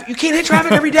hit traffic. You can't hit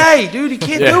traffic every day, dude. You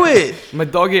can't do it. My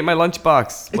dog ate my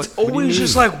lunchbox. It's always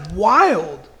just like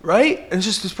wild, right? And it's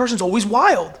just this person's always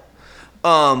wild.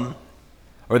 Or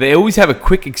they always have a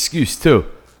quick excuse too.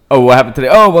 Oh, what happened today?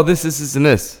 Oh, well, this, and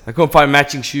this. I couldn't find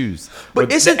matching shoes.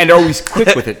 And they're always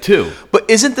quick with it, too. But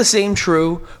isn't the same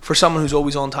true for someone who's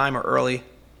always on time or early?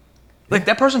 Like,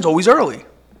 that person's always early.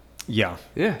 Yeah.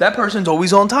 That person's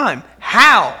always on time.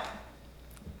 How?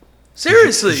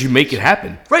 Seriously. You make it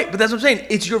happen. Right, but that's what I'm saying.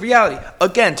 It's your reality.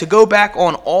 Again, to go back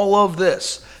on all of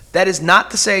this, that is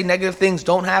not to say negative things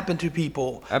don't happen to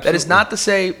people. Absolutely. That is not to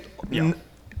say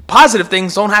positive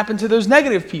things don't happen to those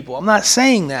negative people. I'm not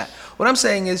saying that. What I'm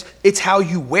saying is it's how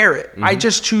you wear it. Mm-hmm. I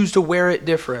just choose to wear it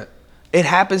different. It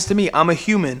happens to me. I'm a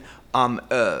human. I'm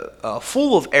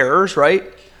full of errors, right?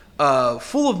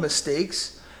 Full of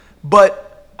mistakes.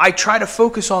 But I try to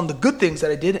focus on the good things that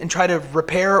I did and try to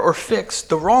repair or fix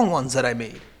the wrong ones that I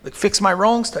made. Like fix my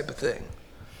wrongs type of thing,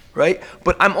 right?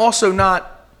 But I'm also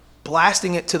not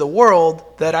blasting it to the world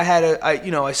that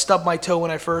I stubbed my toe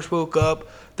when I first woke up.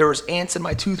 There was ants in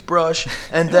my toothbrush,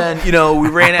 and then we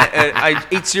ran out. I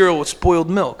ate cereal with spoiled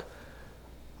milk.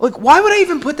 Like, why would I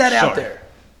even put that out there,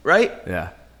 right? Yeah.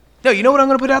 No, you know what I'm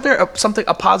going to put out there?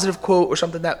 A positive quote or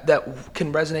something that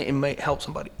can resonate and might help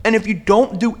somebody. And if you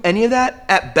don't do any of that,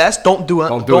 at best, don't do it.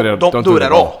 Don't do it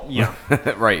at all. Yeah.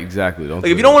 Right. Exactly.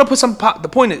 If you don't want to put the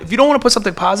point is, if you don't want to put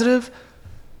something positive,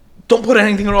 don't put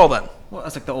anything at all. Then. Well,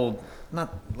 that's like the old,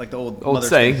 not like the old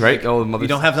saying, right? Old mother. You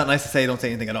don't have that nice to say. Don't say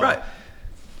anything at all. Right.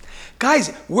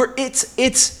 Guys,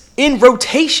 it's in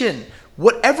rotation.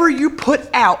 Whatever you put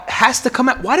out has to come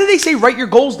out. Why do they say write your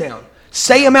goals down?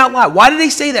 Say them out loud. Why do they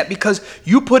say that? Because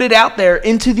you put it out there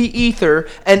into the ether,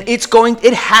 and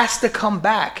it has to come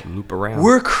back. Loop around.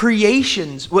 We're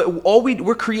creations.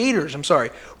 We're creators. I'm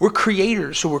sorry. We're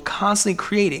creators, so we're constantly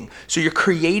creating. So you're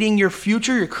creating your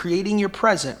future. You're creating your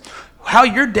present. How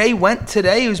your day went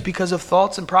today was because of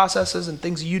thoughts and processes and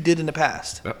things you did in the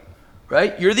past. Yep.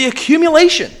 Right? You're the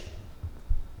accumulation.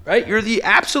 Right? You're the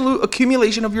absolute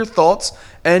accumulation of your thoughts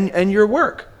and your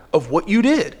work of what you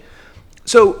did.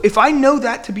 So if I know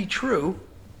that to be true,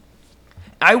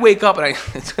 I wake up and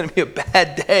it's going to be a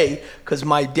bad day because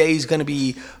my day is going to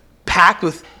be packed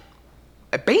with,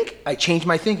 I change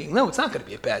my thinking. No, it's not going to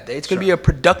be a bad day. It's going to be a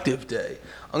productive day.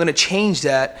 I'm going to change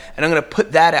that, and I'm going to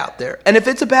put that out there. And if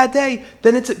it's a bad day,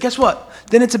 then guess what?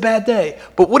 Then it's a bad day.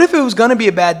 But what if it was going to be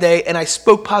a bad day and I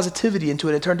spoke positivity into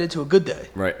it and it turned into a good day?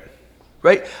 Right.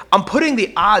 Right? I'm putting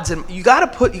the odds in. You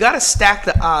got to stack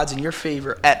the odds in your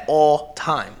favor at all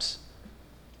times.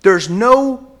 There's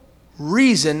no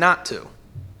reason not to.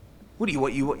 What do you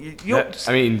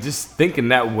I mean, just thinking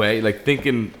that way, like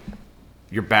thinking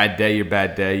your bad day, you're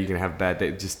going to have a bad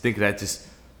day. Just think that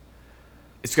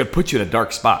it's going to put you in a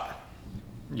dark spot.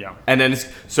 Yeah. And then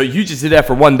so you just did that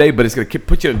for one day, but it's going to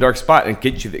put you in a dark spot and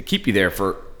keep you there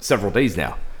for several days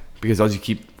now. Because as you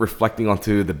keep reflecting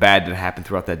onto the bad that happened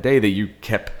throughout that day, that you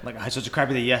kept Like, I had such a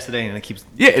crappy day yesterday, and it keeps...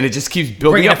 Yeah, and it just keeps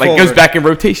building Bringing up. it Like, it goes forward. back in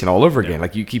rotation all over again.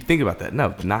 Like, you keep thinking about that.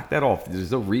 No, knock that off.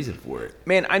 There's no reason for it.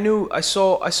 Man, I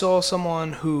saw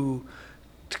someone who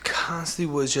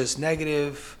constantly was just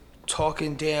negative,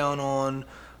 talking down on,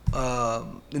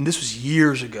 and this was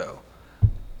years ago,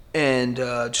 and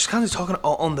just kind of talking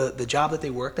on the job that they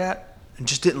worked at, and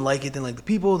just didn't like it, didn't like the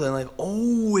people, then like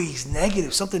always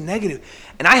negative, something negative,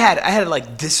 and I had to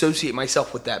like dissociate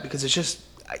myself with that because it's just,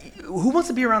 who wants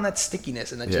to be around that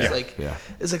stickiness and that just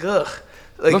it's like ugh.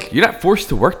 Like, Look, you're not forced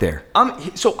to work there.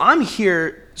 I'm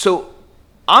here. So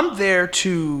I'm there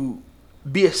to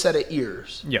be a set of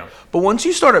ears. Yeah. But once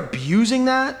you start abusing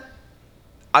that,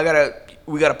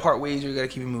 we gotta part ways. Or we gotta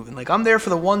keep it moving. Like, I'm there for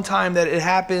the one time that it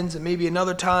happens, and maybe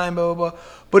another time, blah blah blah.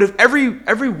 But if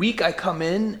every week I come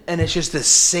in and it's just the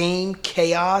same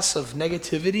chaos of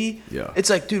negativity, it's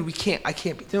like, dude, I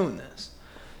can't be doing this.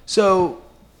 So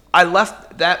I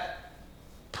left that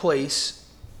place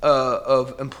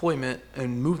of employment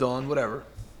and moved on, whatever.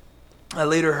 I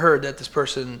later heard that this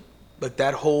person, like,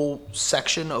 that whole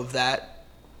section of that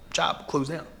job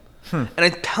closed down. And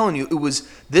I'm telling you,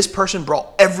 this person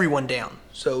brought everyone down.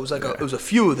 So it was like it was a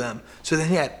few of them. So then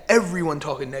he had everyone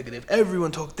talking negative,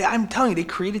 I'm telling you, they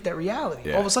created that reality.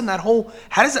 Yeah. All of a sudden,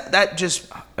 how does that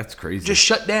just That's crazy. just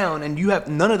shut down, and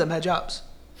none of them had jobs.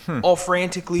 All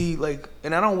frantically, like,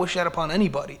 and I don't wish that upon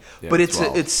anybody, but it's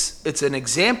wild. it's an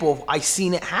example of I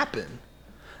seen it happen.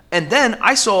 And then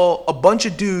I saw a bunch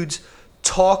of dudes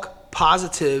talk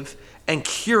positive and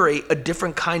curate a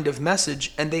different kind of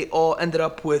message, and they all ended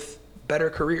up with better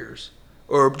careers,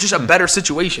 or just a better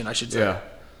situation, I should say. Yeah.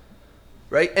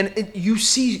 Right? And you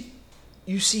see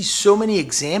so many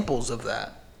examples of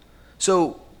that.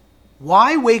 So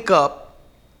why wake up,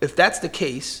 if that's the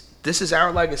case, this is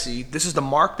our legacy, this is the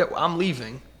mark that I'm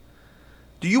leaving.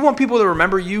 Do you want people to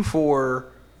remember you for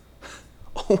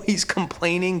always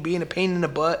complaining, being a pain in the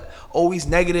butt, always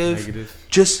negative.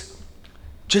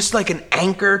 Just like an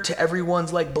anchor to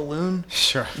everyone's like balloon?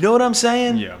 Sure. You know what I'm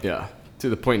saying? Yeah. To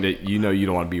the point that you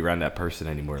don't want to be around that person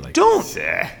anymore. Like, Don't.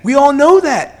 eh. We all know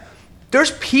that.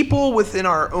 There's people within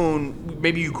our own,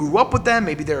 maybe you grew up with them,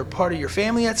 maybe they're a part of your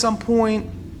family at some point,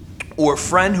 or a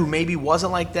friend who maybe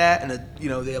wasn't like that, and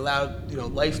they allowed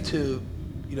life to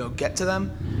get to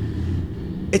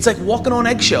them. It's like walking on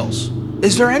eggshells.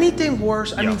 Is there anything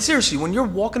worse? I mean, seriously, when you're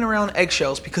walking around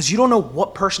eggshells because you don't know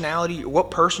what personality or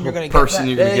what person you're going to get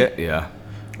that day,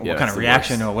 What kind of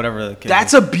reaction or whatever the case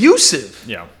that's is. abusive.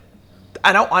 Yeah.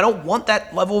 I don't want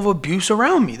that level of abuse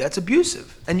around me. That's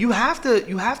abusive, and you have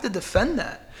to defend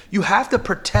that. You have to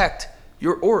protect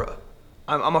your aura.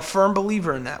 I'm a firm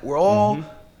believer in that. We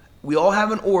all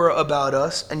have an aura about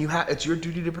us, and it's your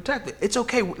duty to protect it. It's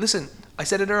okay. Listen, I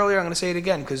said it earlier. I'm going to say it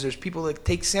again because there's people that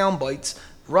take sound bites,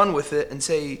 run with it, and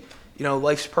say,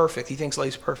 life's perfect. He thinks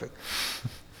life's perfect.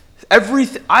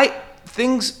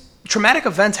 Traumatic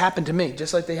events happen to me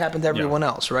just like they happen to everyone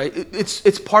else, right?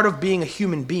 It's part of being a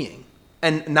human being.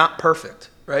 And not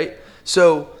perfect, right?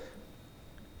 So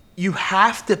you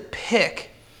have to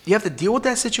deal with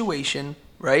that situation,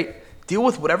 right? Deal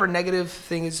with whatever negative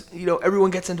thing is, everyone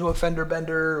gets into a fender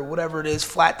bender or whatever it is,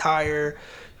 flat tire,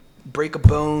 break a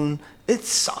bone. It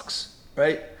sucks,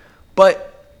 right?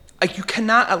 But like, you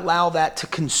cannot allow that to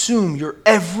consume your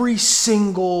every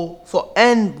single thought.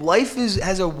 And life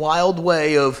has a wild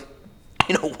way of,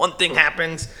 one thing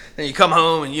happens, and you come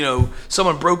home, and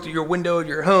someone broke through your window at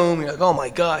your home. You're like, oh my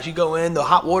gosh! You go in, the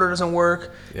hot water doesn't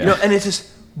work. Yeah. And it's just,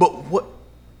 but what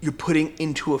you're putting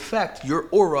into effect, your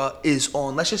aura is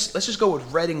on. Let's just go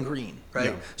with red and green,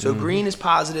 right? Yeah. So green is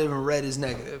positive and red is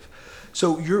negative.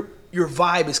 So your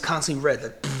vibe is constantly red,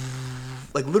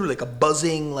 like literally like a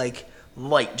buzzing like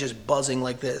light, just buzzing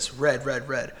like this, red, red,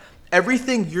 red.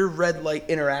 Everything your red light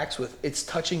interacts with, it's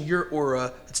touching your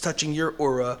aura,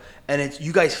 and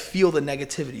you guys feel the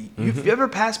negativity. You've ever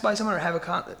passed by someone or have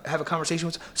a conversation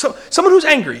with someone who's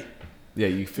angry? Yeah,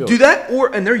 you feel Do that,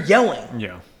 and they're yelling.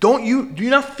 Yeah. Do you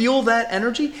not feel that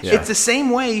energy? Yeah. It's the same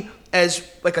way as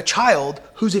like a child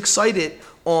who's excited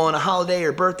on a holiday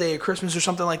or birthday or Christmas or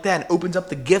something like that, and opens up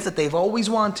the gift that they've always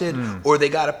wanted, or they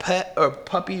got a pet or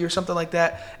puppy or something like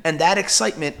that, and that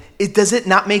excitement, does it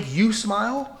not make you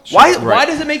smile? Why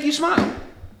does it make you smile?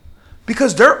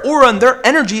 Because their aura and their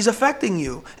energy is affecting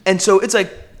you, and so it's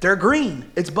like they're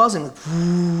green, it's buzzing.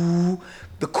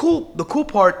 The cool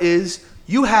part is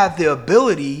you have the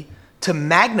ability to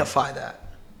magnify that.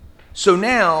 So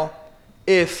now,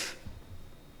 if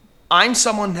I'm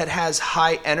someone that has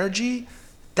high energy,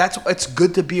 it's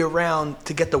good to be around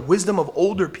to get the wisdom of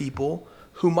older people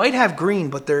who might have green,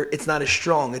 but it's not as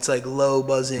strong. It's like low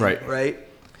buzzing, right?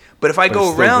 But if I go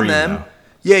it's still around green, them,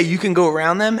 though. you can go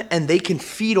around them and they can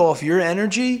feed off your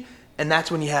energy, and that's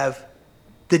when you have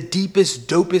the deepest,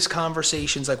 dopest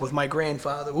conversations. Like with my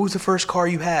grandfather, what was the first car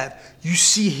you had? You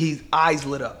see his eyes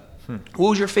lit up. What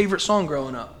was your favorite song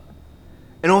growing up?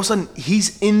 And all of a sudden,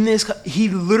 he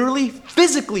literally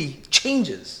physically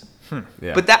changes.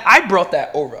 Yeah. But I brought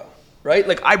that aura, right?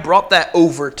 Like I brought that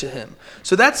over to him.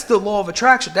 So that's the law of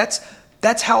attraction.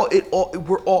 That's how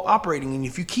we're all operating. And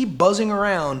if you keep buzzing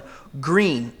around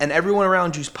green and everyone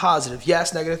around you's positive,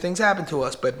 yes, negative things happen to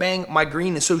us, but bang, my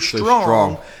green is so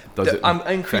strong that I'm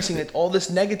increasing it. All this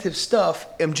negative stuff,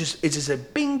 it's just a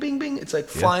bing, bing, bing. It's like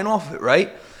flying off of it,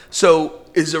 right? So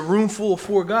is a room full of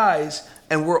 4 guys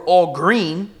and we're all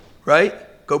green, right?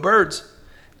 Go Birds.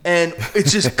 And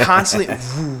it's just constantly.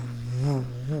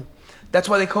 That's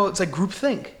why they call it's like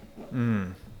groupthink,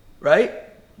 right?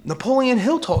 Napoleon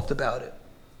Hill talked about it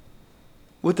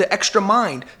with the extra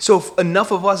mind. So if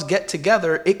enough of us get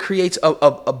together, it creates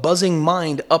a buzzing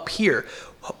mind up here,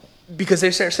 because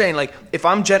they start saying like if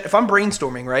I'm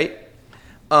brainstorming, right?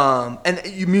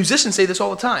 And musicians say this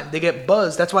all the time. They get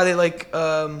buzzed. That's why they like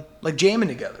jamming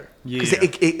together, because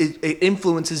it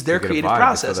influences their They get a creative vibe.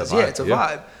 processes. They feel that Yeah, it's a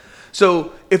vibe. vibe.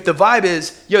 So if the vibe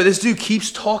is, this dude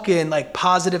keeps talking like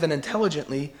positive and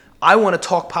intelligently, I want to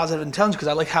talk positive and intelligent because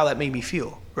I like how that made me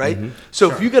feel, right?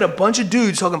 So if you get a bunch of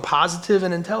dudes talking positive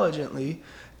and intelligently,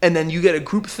 and then you get a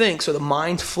group think, so the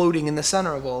mind's floating in the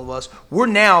center of all of us, we're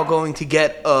now going to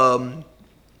get, you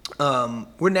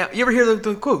ever hear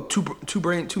the quote,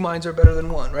 two minds are better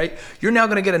than one, right? You're now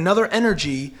going to get another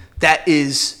energy that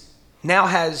now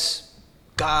has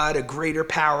God, a greater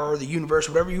power, the universe,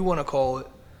 whatever you want to call it.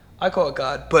 I call it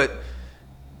God, but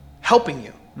helping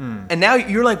you. And now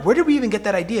you're like, where did we even get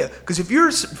that idea? Because if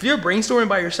you're brainstorming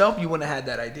by yourself, you wouldn't have had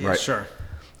that idea. Right. Sure.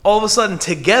 All of a sudden,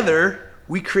 together,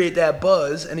 we create that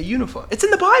buzz and a unify. It's in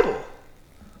the Bible.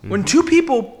 When 2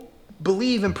 people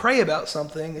believe and pray about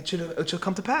something, it should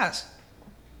come to pass.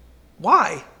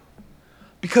 Why?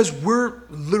 Because we're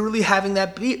literally having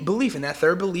that belief, and that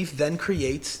third belief then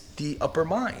creates the upper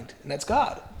mind, and that's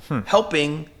God,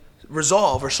 helping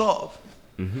resolve or solve.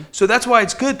 So that's why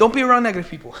it's good. Don't be around negative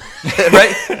people,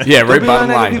 right? Yeah, Don't right. be around Bottom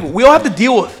negative line. people. We all have to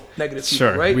deal with negative people,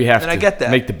 Sure. right? We have and to I get that.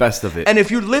 make the best of it. And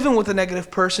if you're living with a negative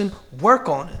person, work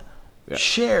on it. Yeah.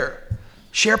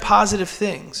 Share positive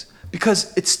things,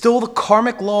 because it's still, the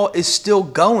karmic law is still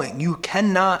going. You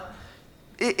cannot.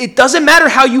 It doesn't matter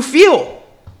how you feel.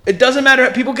 It doesn't matter.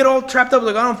 People get all trapped up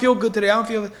like, I don't feel good today. I don't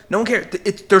feel. No one cares.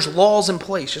 There's laws in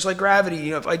place, just like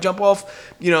gravity. If I jump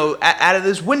off, out of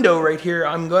this window right here,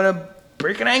 I'm gonna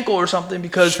break an ankle or something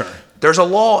because there's a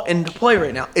law into play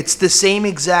right now. It's the same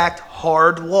exact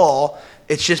hard law.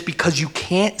 It's just because you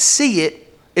can't see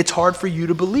it, it's hard for you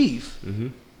to believe.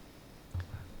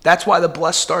 That's why the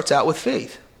blessed starts out with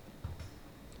faith,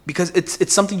 because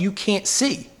it's something you can't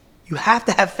see. You have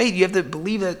to have faith. You have to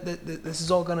believe that this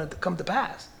is all going to come to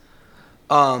pass.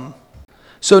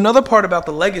 So another part about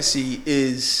the legacy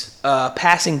is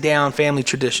passing down family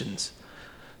traditions.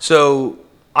 So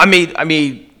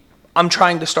I'm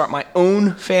trying to start my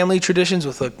own family traditions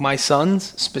with like my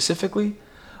sons specifically.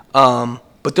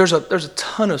 But there's a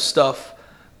ton of stuff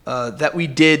that we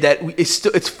did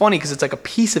it's funny because it's like a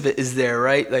piece of it is there,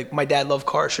 right? Like my dad loved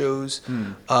car shows.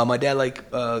 My dad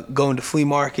liked going to flea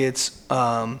markets.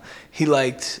 He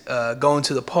liked going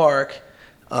to the park.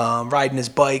 riding his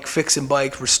bike, fixing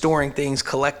bikes, restoring things,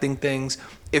 collecting things.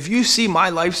 If you see my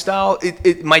lifestyle,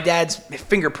 my dad's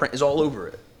fingerprint is all over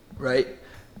it, right?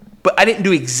 But I didn't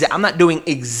do I'm not doing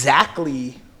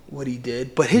exactly what he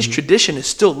did, but his tradition is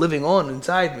still living on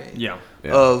inside me. Yeah.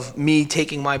 Of me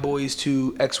taking my boys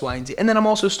to X, Y, and Z. And then I'm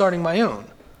also starting my own,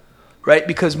 right?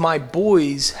 Because my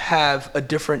boys have a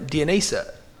different DNA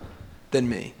set than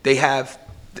me. They have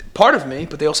part of me,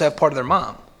 but they also have part of their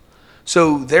mom.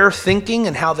 So their thinking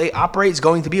and how they operate is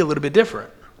going to be a little bit different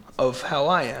of how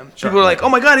I am. Sure. People are like, oh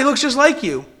my God, he looks just like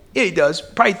you. Yeah, he does.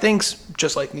 Probably thinks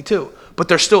just like me too. But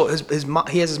they're still,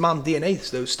 he has his mom's DNA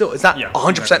though still. It's not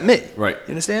 100% me. Right. You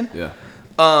understand? Yeah.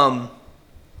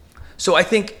 So I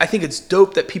think it's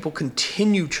dope that people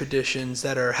continue traditions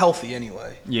that are healthy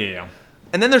anyway. Yeah.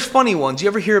 And then there's funny ones. You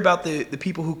ever hear about the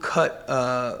people who cut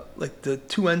like the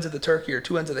two ends of the turkey or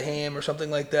two ends of the ham or something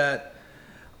like that?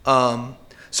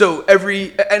 So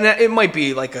and it might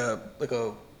be like a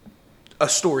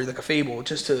story, like a fable,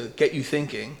 just to get you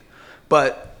thinking.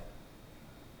 But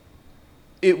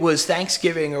it was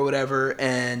Thanksgiving or whatever,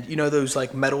 and you know those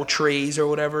like metal trays or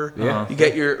whatever. Yeah. You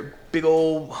get your big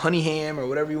old honey ham or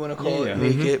whatever you want to call it,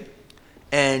 make it,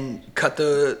 and cut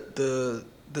the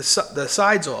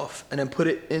sides off, and then put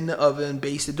it in the oven,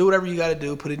 baste it, do whatever you got to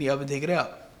do, put it in the oven, take it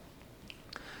out.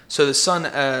 So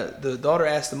the daughter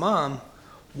asked the mom,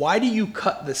 "Why do you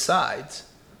cut the sides?"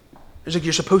 It's like,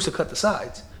 you're supposed to cut the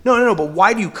sides. No, but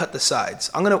why do you cut the sides?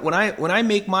 When I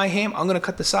make my ham, I'm gonna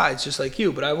cut the sides just like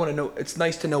you, but I want to know. It's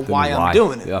nice to know why I'm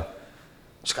doing it. Yeah.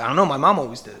 She's like, I don't know. My mom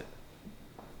always did it.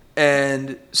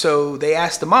 And so they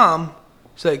asked the mom.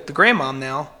 She's like, the grandmom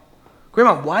now.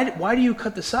 Grandma, why do you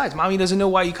cut the sides? Mommy doesn't know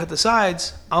why you cut the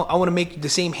sides. I want to make the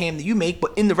same ham that you make,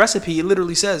 but in the recipe it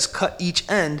literally says cut each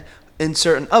end,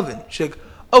 insert an oven. She's like,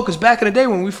 oh, because back in the day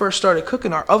when we first started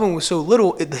cooking, our oven was so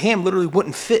little, the ham literally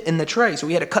wouldn't fit in the tray, so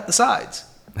we had to cut the sides.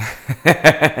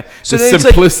 So The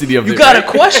simplicity of it. You gotta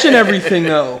question everything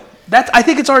though. I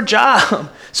think it's our job.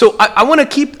 So I want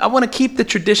to keep the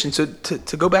tradition. So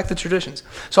to go back to traditions.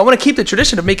 So I want to keep the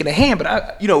tradition of making a ham,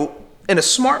 but in a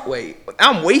smart way.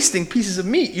 I'm wasting pieces of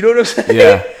meat. You know what I'm saying?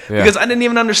 Yeah. Because I didn't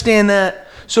even understand that.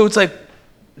 So it's like,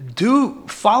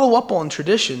 follow up on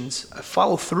traditions,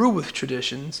 follow through with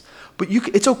traditions, but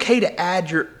it's okay to add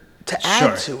to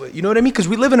it. You know what I mean? Because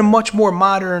we live in a much more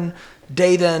modern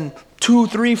day than 2,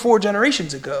 3, 4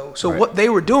 generations ago. So what they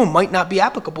were doing might not be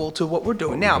applicable to what we're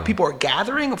doing now. People are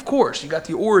gathering, of course. You got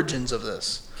the origins of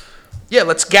this. Yeah,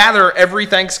 let's gather every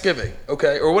Thanksgiving,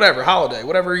 okay, or whatever holiday,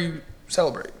 whatever you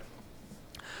celebrate.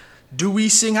 Do we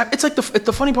sing? It's like the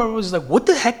funny part was like, what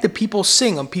the heck did people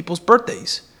sing on people's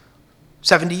birthdays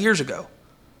 70 years ago?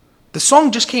 The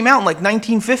song just came out in like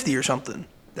 1950 or something.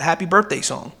 The Happy Birthday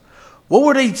song. What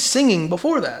were they singing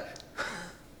before that?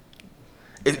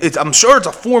 I'm sure it's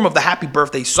a form of the Happy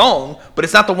Birthday song, but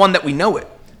it's not the one that we know it.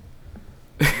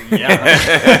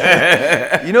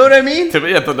 Yeah. You know what I mean? To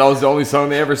me, I thought that was the only song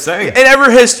they ever sang. In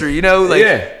ever history,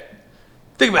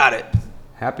 think about it.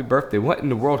 Happy birthday. What in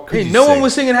the world could Hey, you no sing? one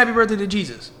was singing Happy Birthday to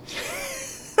Jesus.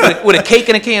 with a cake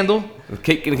and a candle. A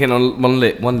cake and a candle, one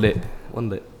lit.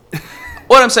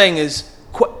 What I'm saying is,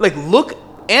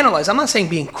 analyze. I'm not saying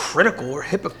being critical or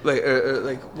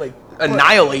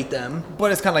annihilate them.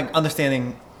 But it's kind of like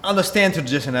understand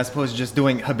tradition as opposed to just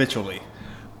doing habitually.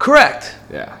 Correct.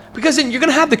 Yeah. Because then you're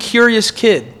going to have the curious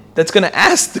kid that's going to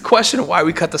ask the question of why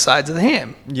we cut the sides of the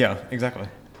ham. Yeah, exactly.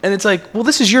 And it's like, well,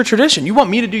 this is your tradition. You want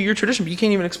me to do your tradition, but you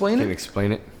can't even explain Can you it?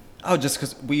 explain it? Oh, just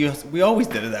because we always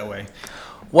did it that way.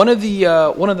 One of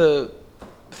the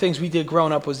things we did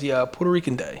growing up was the Puerto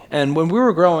Rican Day. And when we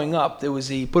were growing up, there was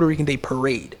the Puerto Rican Day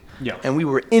parade. Yeah. And we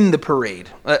were in the parade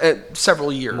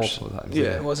several years. Multiple times, Yeah,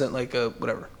 yeah. it wasn't like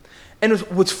whatever. And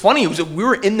what's funny was that we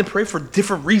were in the parade for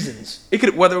different reasons.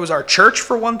 Whether it was our church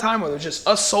for one time, whether it was just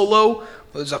us solo, whether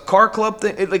it was a car club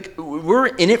thing. We were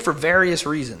in it for various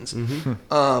reasons.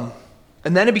 Mm-hmm.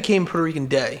 And then it became Puerto Rican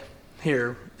Day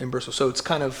here in Bristol. So it's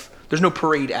kind of, there's no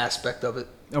parade aspect of it.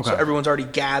 Okay. So everyone's already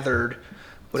gathered. So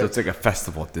Whatever. it's like a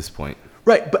festival at this point.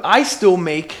 Right, but I still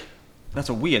make. That's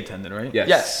what we attended, right? Yes.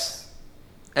 Yes.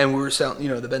 And we were selling,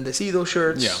 the Bendecido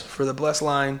shirts for the Blessed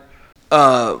line.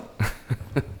 What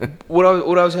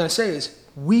I was going to say is,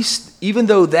 even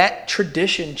though that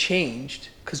tradition changed,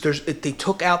 because they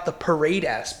took out the parade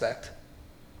aspect,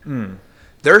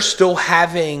 they're still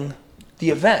having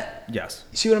the event. Yes.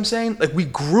 You see what I'm saying? Like, we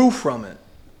grew from it.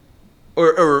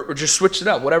 Or just switched it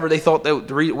up. Whatever they thought,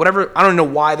 whatever. I don't know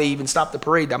why they even stopped the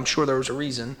parade. I'm sure there was a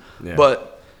reason. Yeah.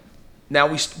 But now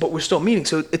we're still meeting.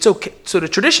 So it's okay. So the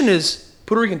tradition is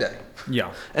Puerto Rican Day.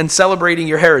 Yeah. And celebrating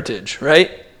your heritage,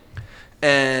 right?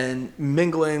 And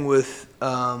mingling with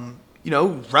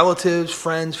relatives,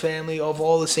 friends, family, of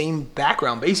all the same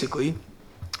background, basically.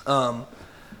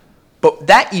 But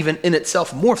that even in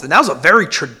itself morphed. And that was a very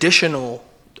traditional,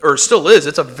 or still is,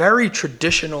 it's a very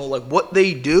traditional, like what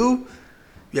they do.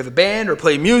 You have a band or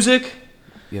play music.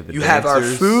 You have our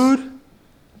food,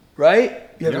 right?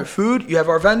 You have your food. You have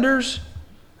our vendors.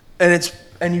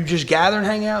 And you just gather and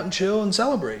hang out and chill and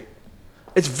celebrate.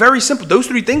 It's very simple. Those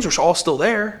three things are all still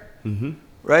there,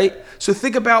 right? So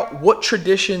think about what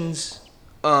traditions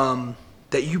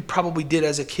that you probably did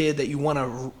as a kid that you want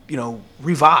to,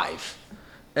 revive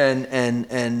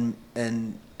and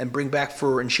bring back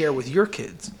and share with your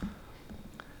kids.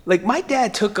 Like my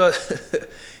dad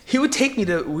he would take me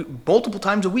to multiple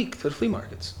times a week to the flea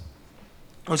markets.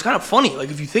 It was kind of funny. Like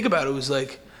if you think about it, it was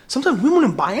like sometimes we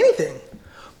wouldn't buy anything,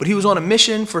 but he was on a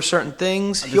mission for certain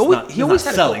things. He always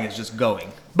had selling. It's just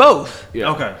going. Both.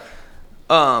 Yeah. Okay.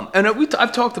 And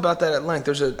I've talked about that at length.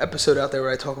 There's an episode out there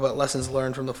where I talk about lessons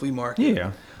learned from the flea market.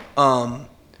 Yeah.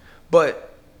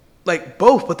 But like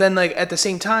both, but then like at the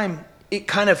same time, it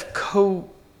kind of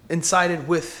coincided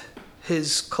with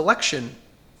his collection,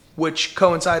 which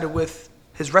coincided with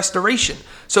his restoration.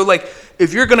 So like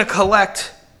if you're gonna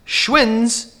collect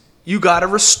Schwinn's, you gotta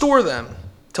restore them.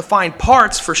 To find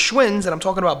parts for Schwinn's, and I'm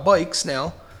talking about bikes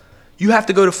now, you have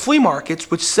to go to flea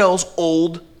markets, which sells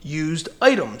old used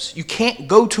items. You can't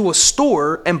go to a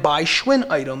store and buy Schwinn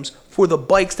items for the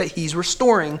bikes that he's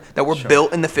restoring that were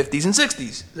built in the 50s and 60s.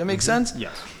 Does that make sense?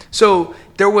 Yes. So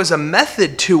there was a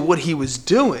method to what he was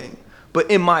doing,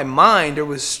 but in my mind, there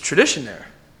was tradition there.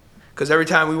 Because every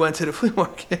time we went to the flea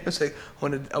market, I was like,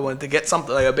 I wanted to get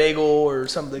something, like a bagel or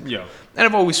something. Yeah. And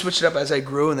I've always switched it up as I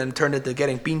grew, and then turned it to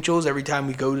getting pinchos every time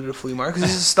we go to the flea market. Because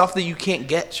this is stuff that you can't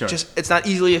get. Sure. Just it's not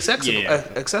easily accessible. Yeah.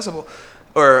 Accessible.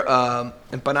 Or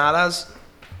empanadas.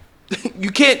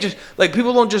 You can't just, like,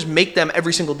 people don't just make them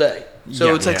every single day. So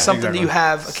Yeah, it's like yeah, something that you exactly.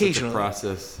 have Such a occasionally.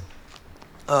 process.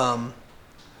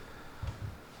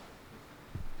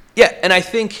 Yeah, and I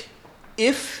think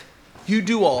if you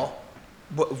do all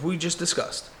what we just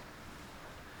discussed,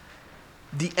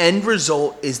 the end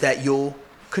result is that you'll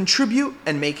contribute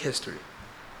and make history.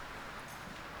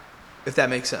 If that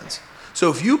makes sense. So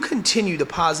if you continue the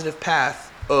positive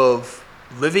path of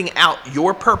living out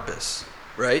your purpose,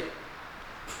 right?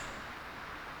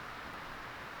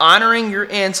 Honoring your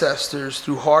ancestors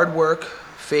through hard work,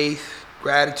 faith,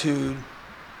 gratitude,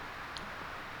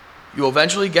 you'll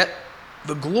eventually get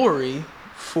the glory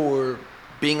for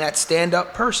being that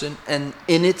stand-up person, and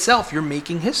in itself you're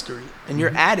making history and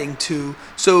you're adding to,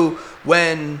 so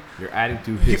when You're adding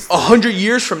to history. 100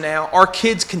 years from now our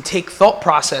kids can take thought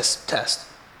process test,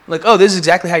 like, oh, this is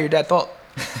exactly how your dad thought.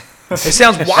 It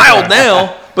sounds wild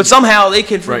now, but somehow they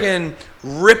can freaking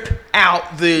rip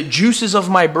out the juices of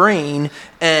my brain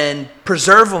and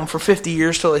preserve them for 50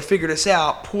 years till they figure this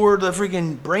out, pour the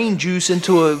freaking brain juice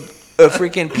into a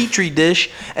freaking petri dish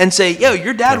and say, yo,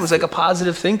 your dad was like a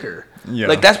positive thinker. Yeah.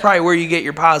 Like that's probably where you get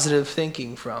your positive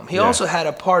thinking from. He Yeah. also had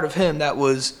a part of him that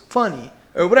was funny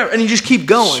or whatever, and you just keep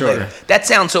going. Sure. Like, that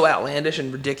sounds so outlandish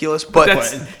and ridiculous, but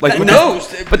That's like who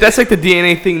knows? But that's like the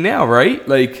DNA thing now, right?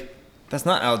 Like That's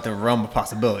not out the realm of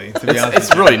possibility, to be honest.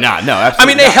 it's really not. No, I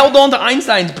absolutely. mean, they not. held on to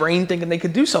Einstein's brain thinking they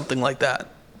could do something like that.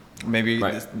 Maybe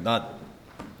Right. it's not.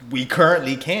 We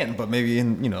currently can, but maybe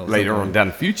in later on down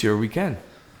the future we can.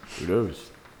 Who knows?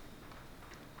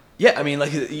 Yeah, I mean,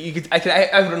 like you could, I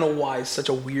don't know why it's such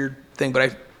a weird thing, but I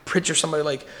picture somebody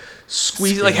like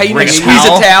squeezing, like how you Wringing squeeze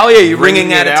towel. a towel, yeah, you're Wringing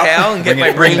wringing out it a out. towel and get my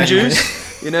Wring it- brain wring it.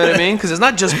 juice. You know what I mean? Because it's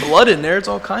not just blood in there; it's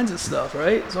all kinds of stuff,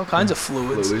 right? It's all kinds of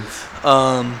fluids. Fluids.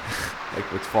 Like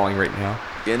what's falling right now.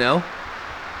 You know.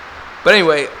 But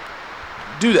anyway,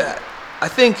 do that. I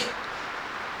think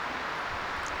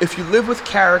if you live with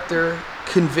character,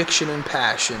 conviction, and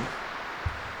passion,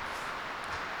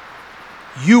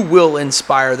 you will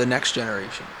inspire the next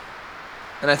generation.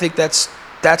 And I think that's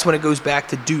when it goes back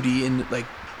to duty and like,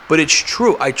 but it's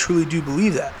true. I truly do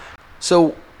believe that.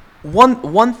 So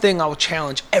one thing I will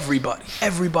challenge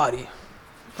everybody,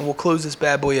 and we'll close this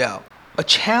bad boy out. A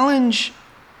challenge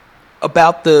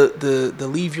about the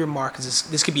leave your mark, is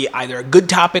this could be either a good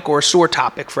topic or a sore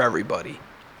topic for everybody,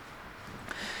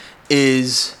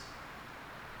 is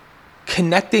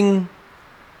connecting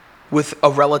with a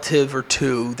relative or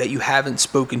two that you haven't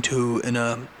spoken to in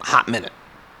a hot minute.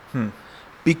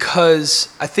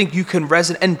 Because I think you can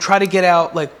resonate and try to get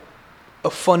out like a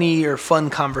funny or fun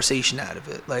conversation out of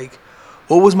it. Like,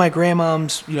 what was my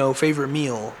grandmom's, favorite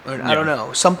meal? Or I don't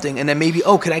know, something. And then maybe,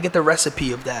 can I get the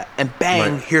recipe of that? And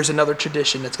bang, here's another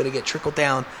tradition that's going to get trickled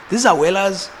down. This is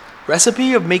Abuela's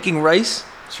recipe of making rice.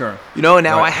 Sure. And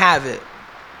now I have it.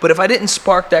 But if I didn't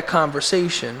spark that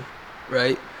conversation,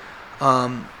 right,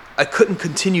 I couldn't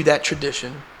continue that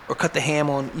tradition or cut the ham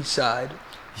on each side,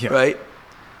 Yeah. right?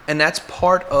 And that's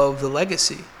part of the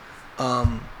legacy.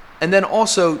 And then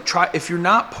also if you're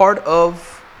not part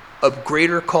of a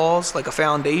greater cause like a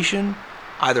foundation,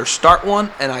 either start one.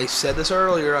 And I said this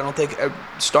earlier, I don't think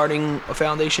starting a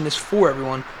foundation is for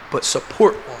everyone, but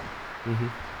support one.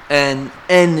 And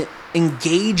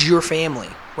engage your family,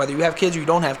 whether you have kids or you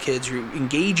don't have kids. You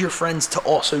engage your friends to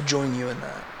also join you in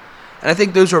that. And I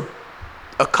think those are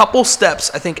a couple steps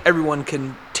I think everyone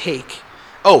can take.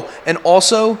 Oh, and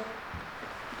also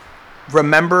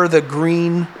remember the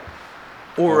green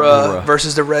aura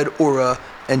versus the red aura,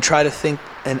 and try to think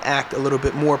and act a little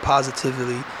bit more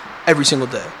positively every single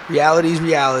day. Reality is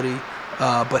reality,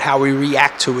 but how we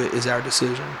react to it is our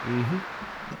decision.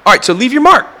 All right, so leave your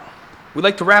mark. We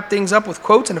like to wrap things up with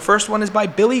quotes, and the first one is by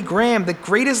Billy Graham. The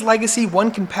greatest legacy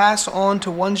one can pass on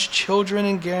to one's children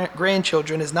and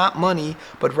grandchildren is not money,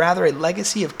 but rather a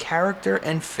legacy of character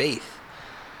and faith.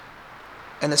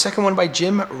 And the second one by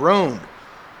Jim Rohn.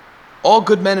 All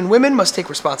good men and women must take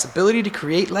responsibility to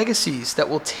create legacies that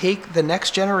will take the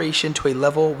next generation to a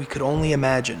level we could only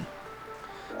imagine.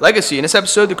 Legacy. In this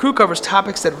episode, the crew covers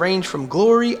topics that range from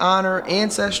glory, honor,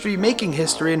 ancestry, making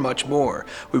history, and much more.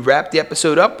 We wrap the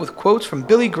episode up with quotes from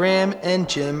Billy Graham and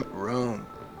Jim Rohn.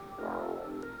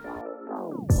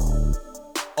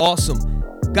 Awesome.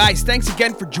 Guys, thanks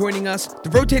again for joining us. The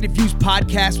Rotated Views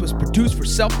podcast was produced for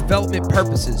self-development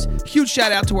purposes. Huge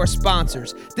shout out to our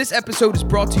sponsors. This episode is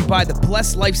brought to you by the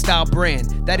Blessed Lifestyle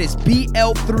brand. That is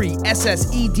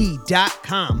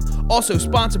BL3SSED.com. Also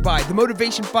sponsored by The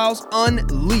Motivation Files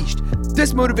Unleashed.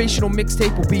 This motivational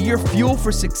mixtape will be your fuel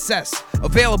for success.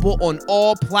 Available on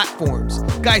all platforms.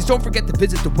 Guys, don't forget to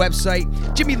visit the website,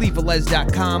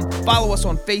 JimmyLeeVelez.com. Follow us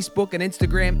on Facebook and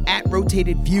Instagram at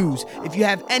Rotated Views. If you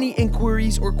have any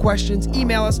inquiries or questions,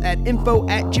 email us at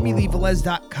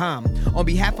info@JimmyLeeVelez.com. On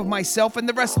behalf of myself and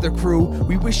the rest of the crew,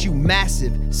 we wish you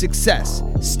massive success.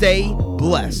 Stay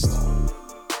blessed.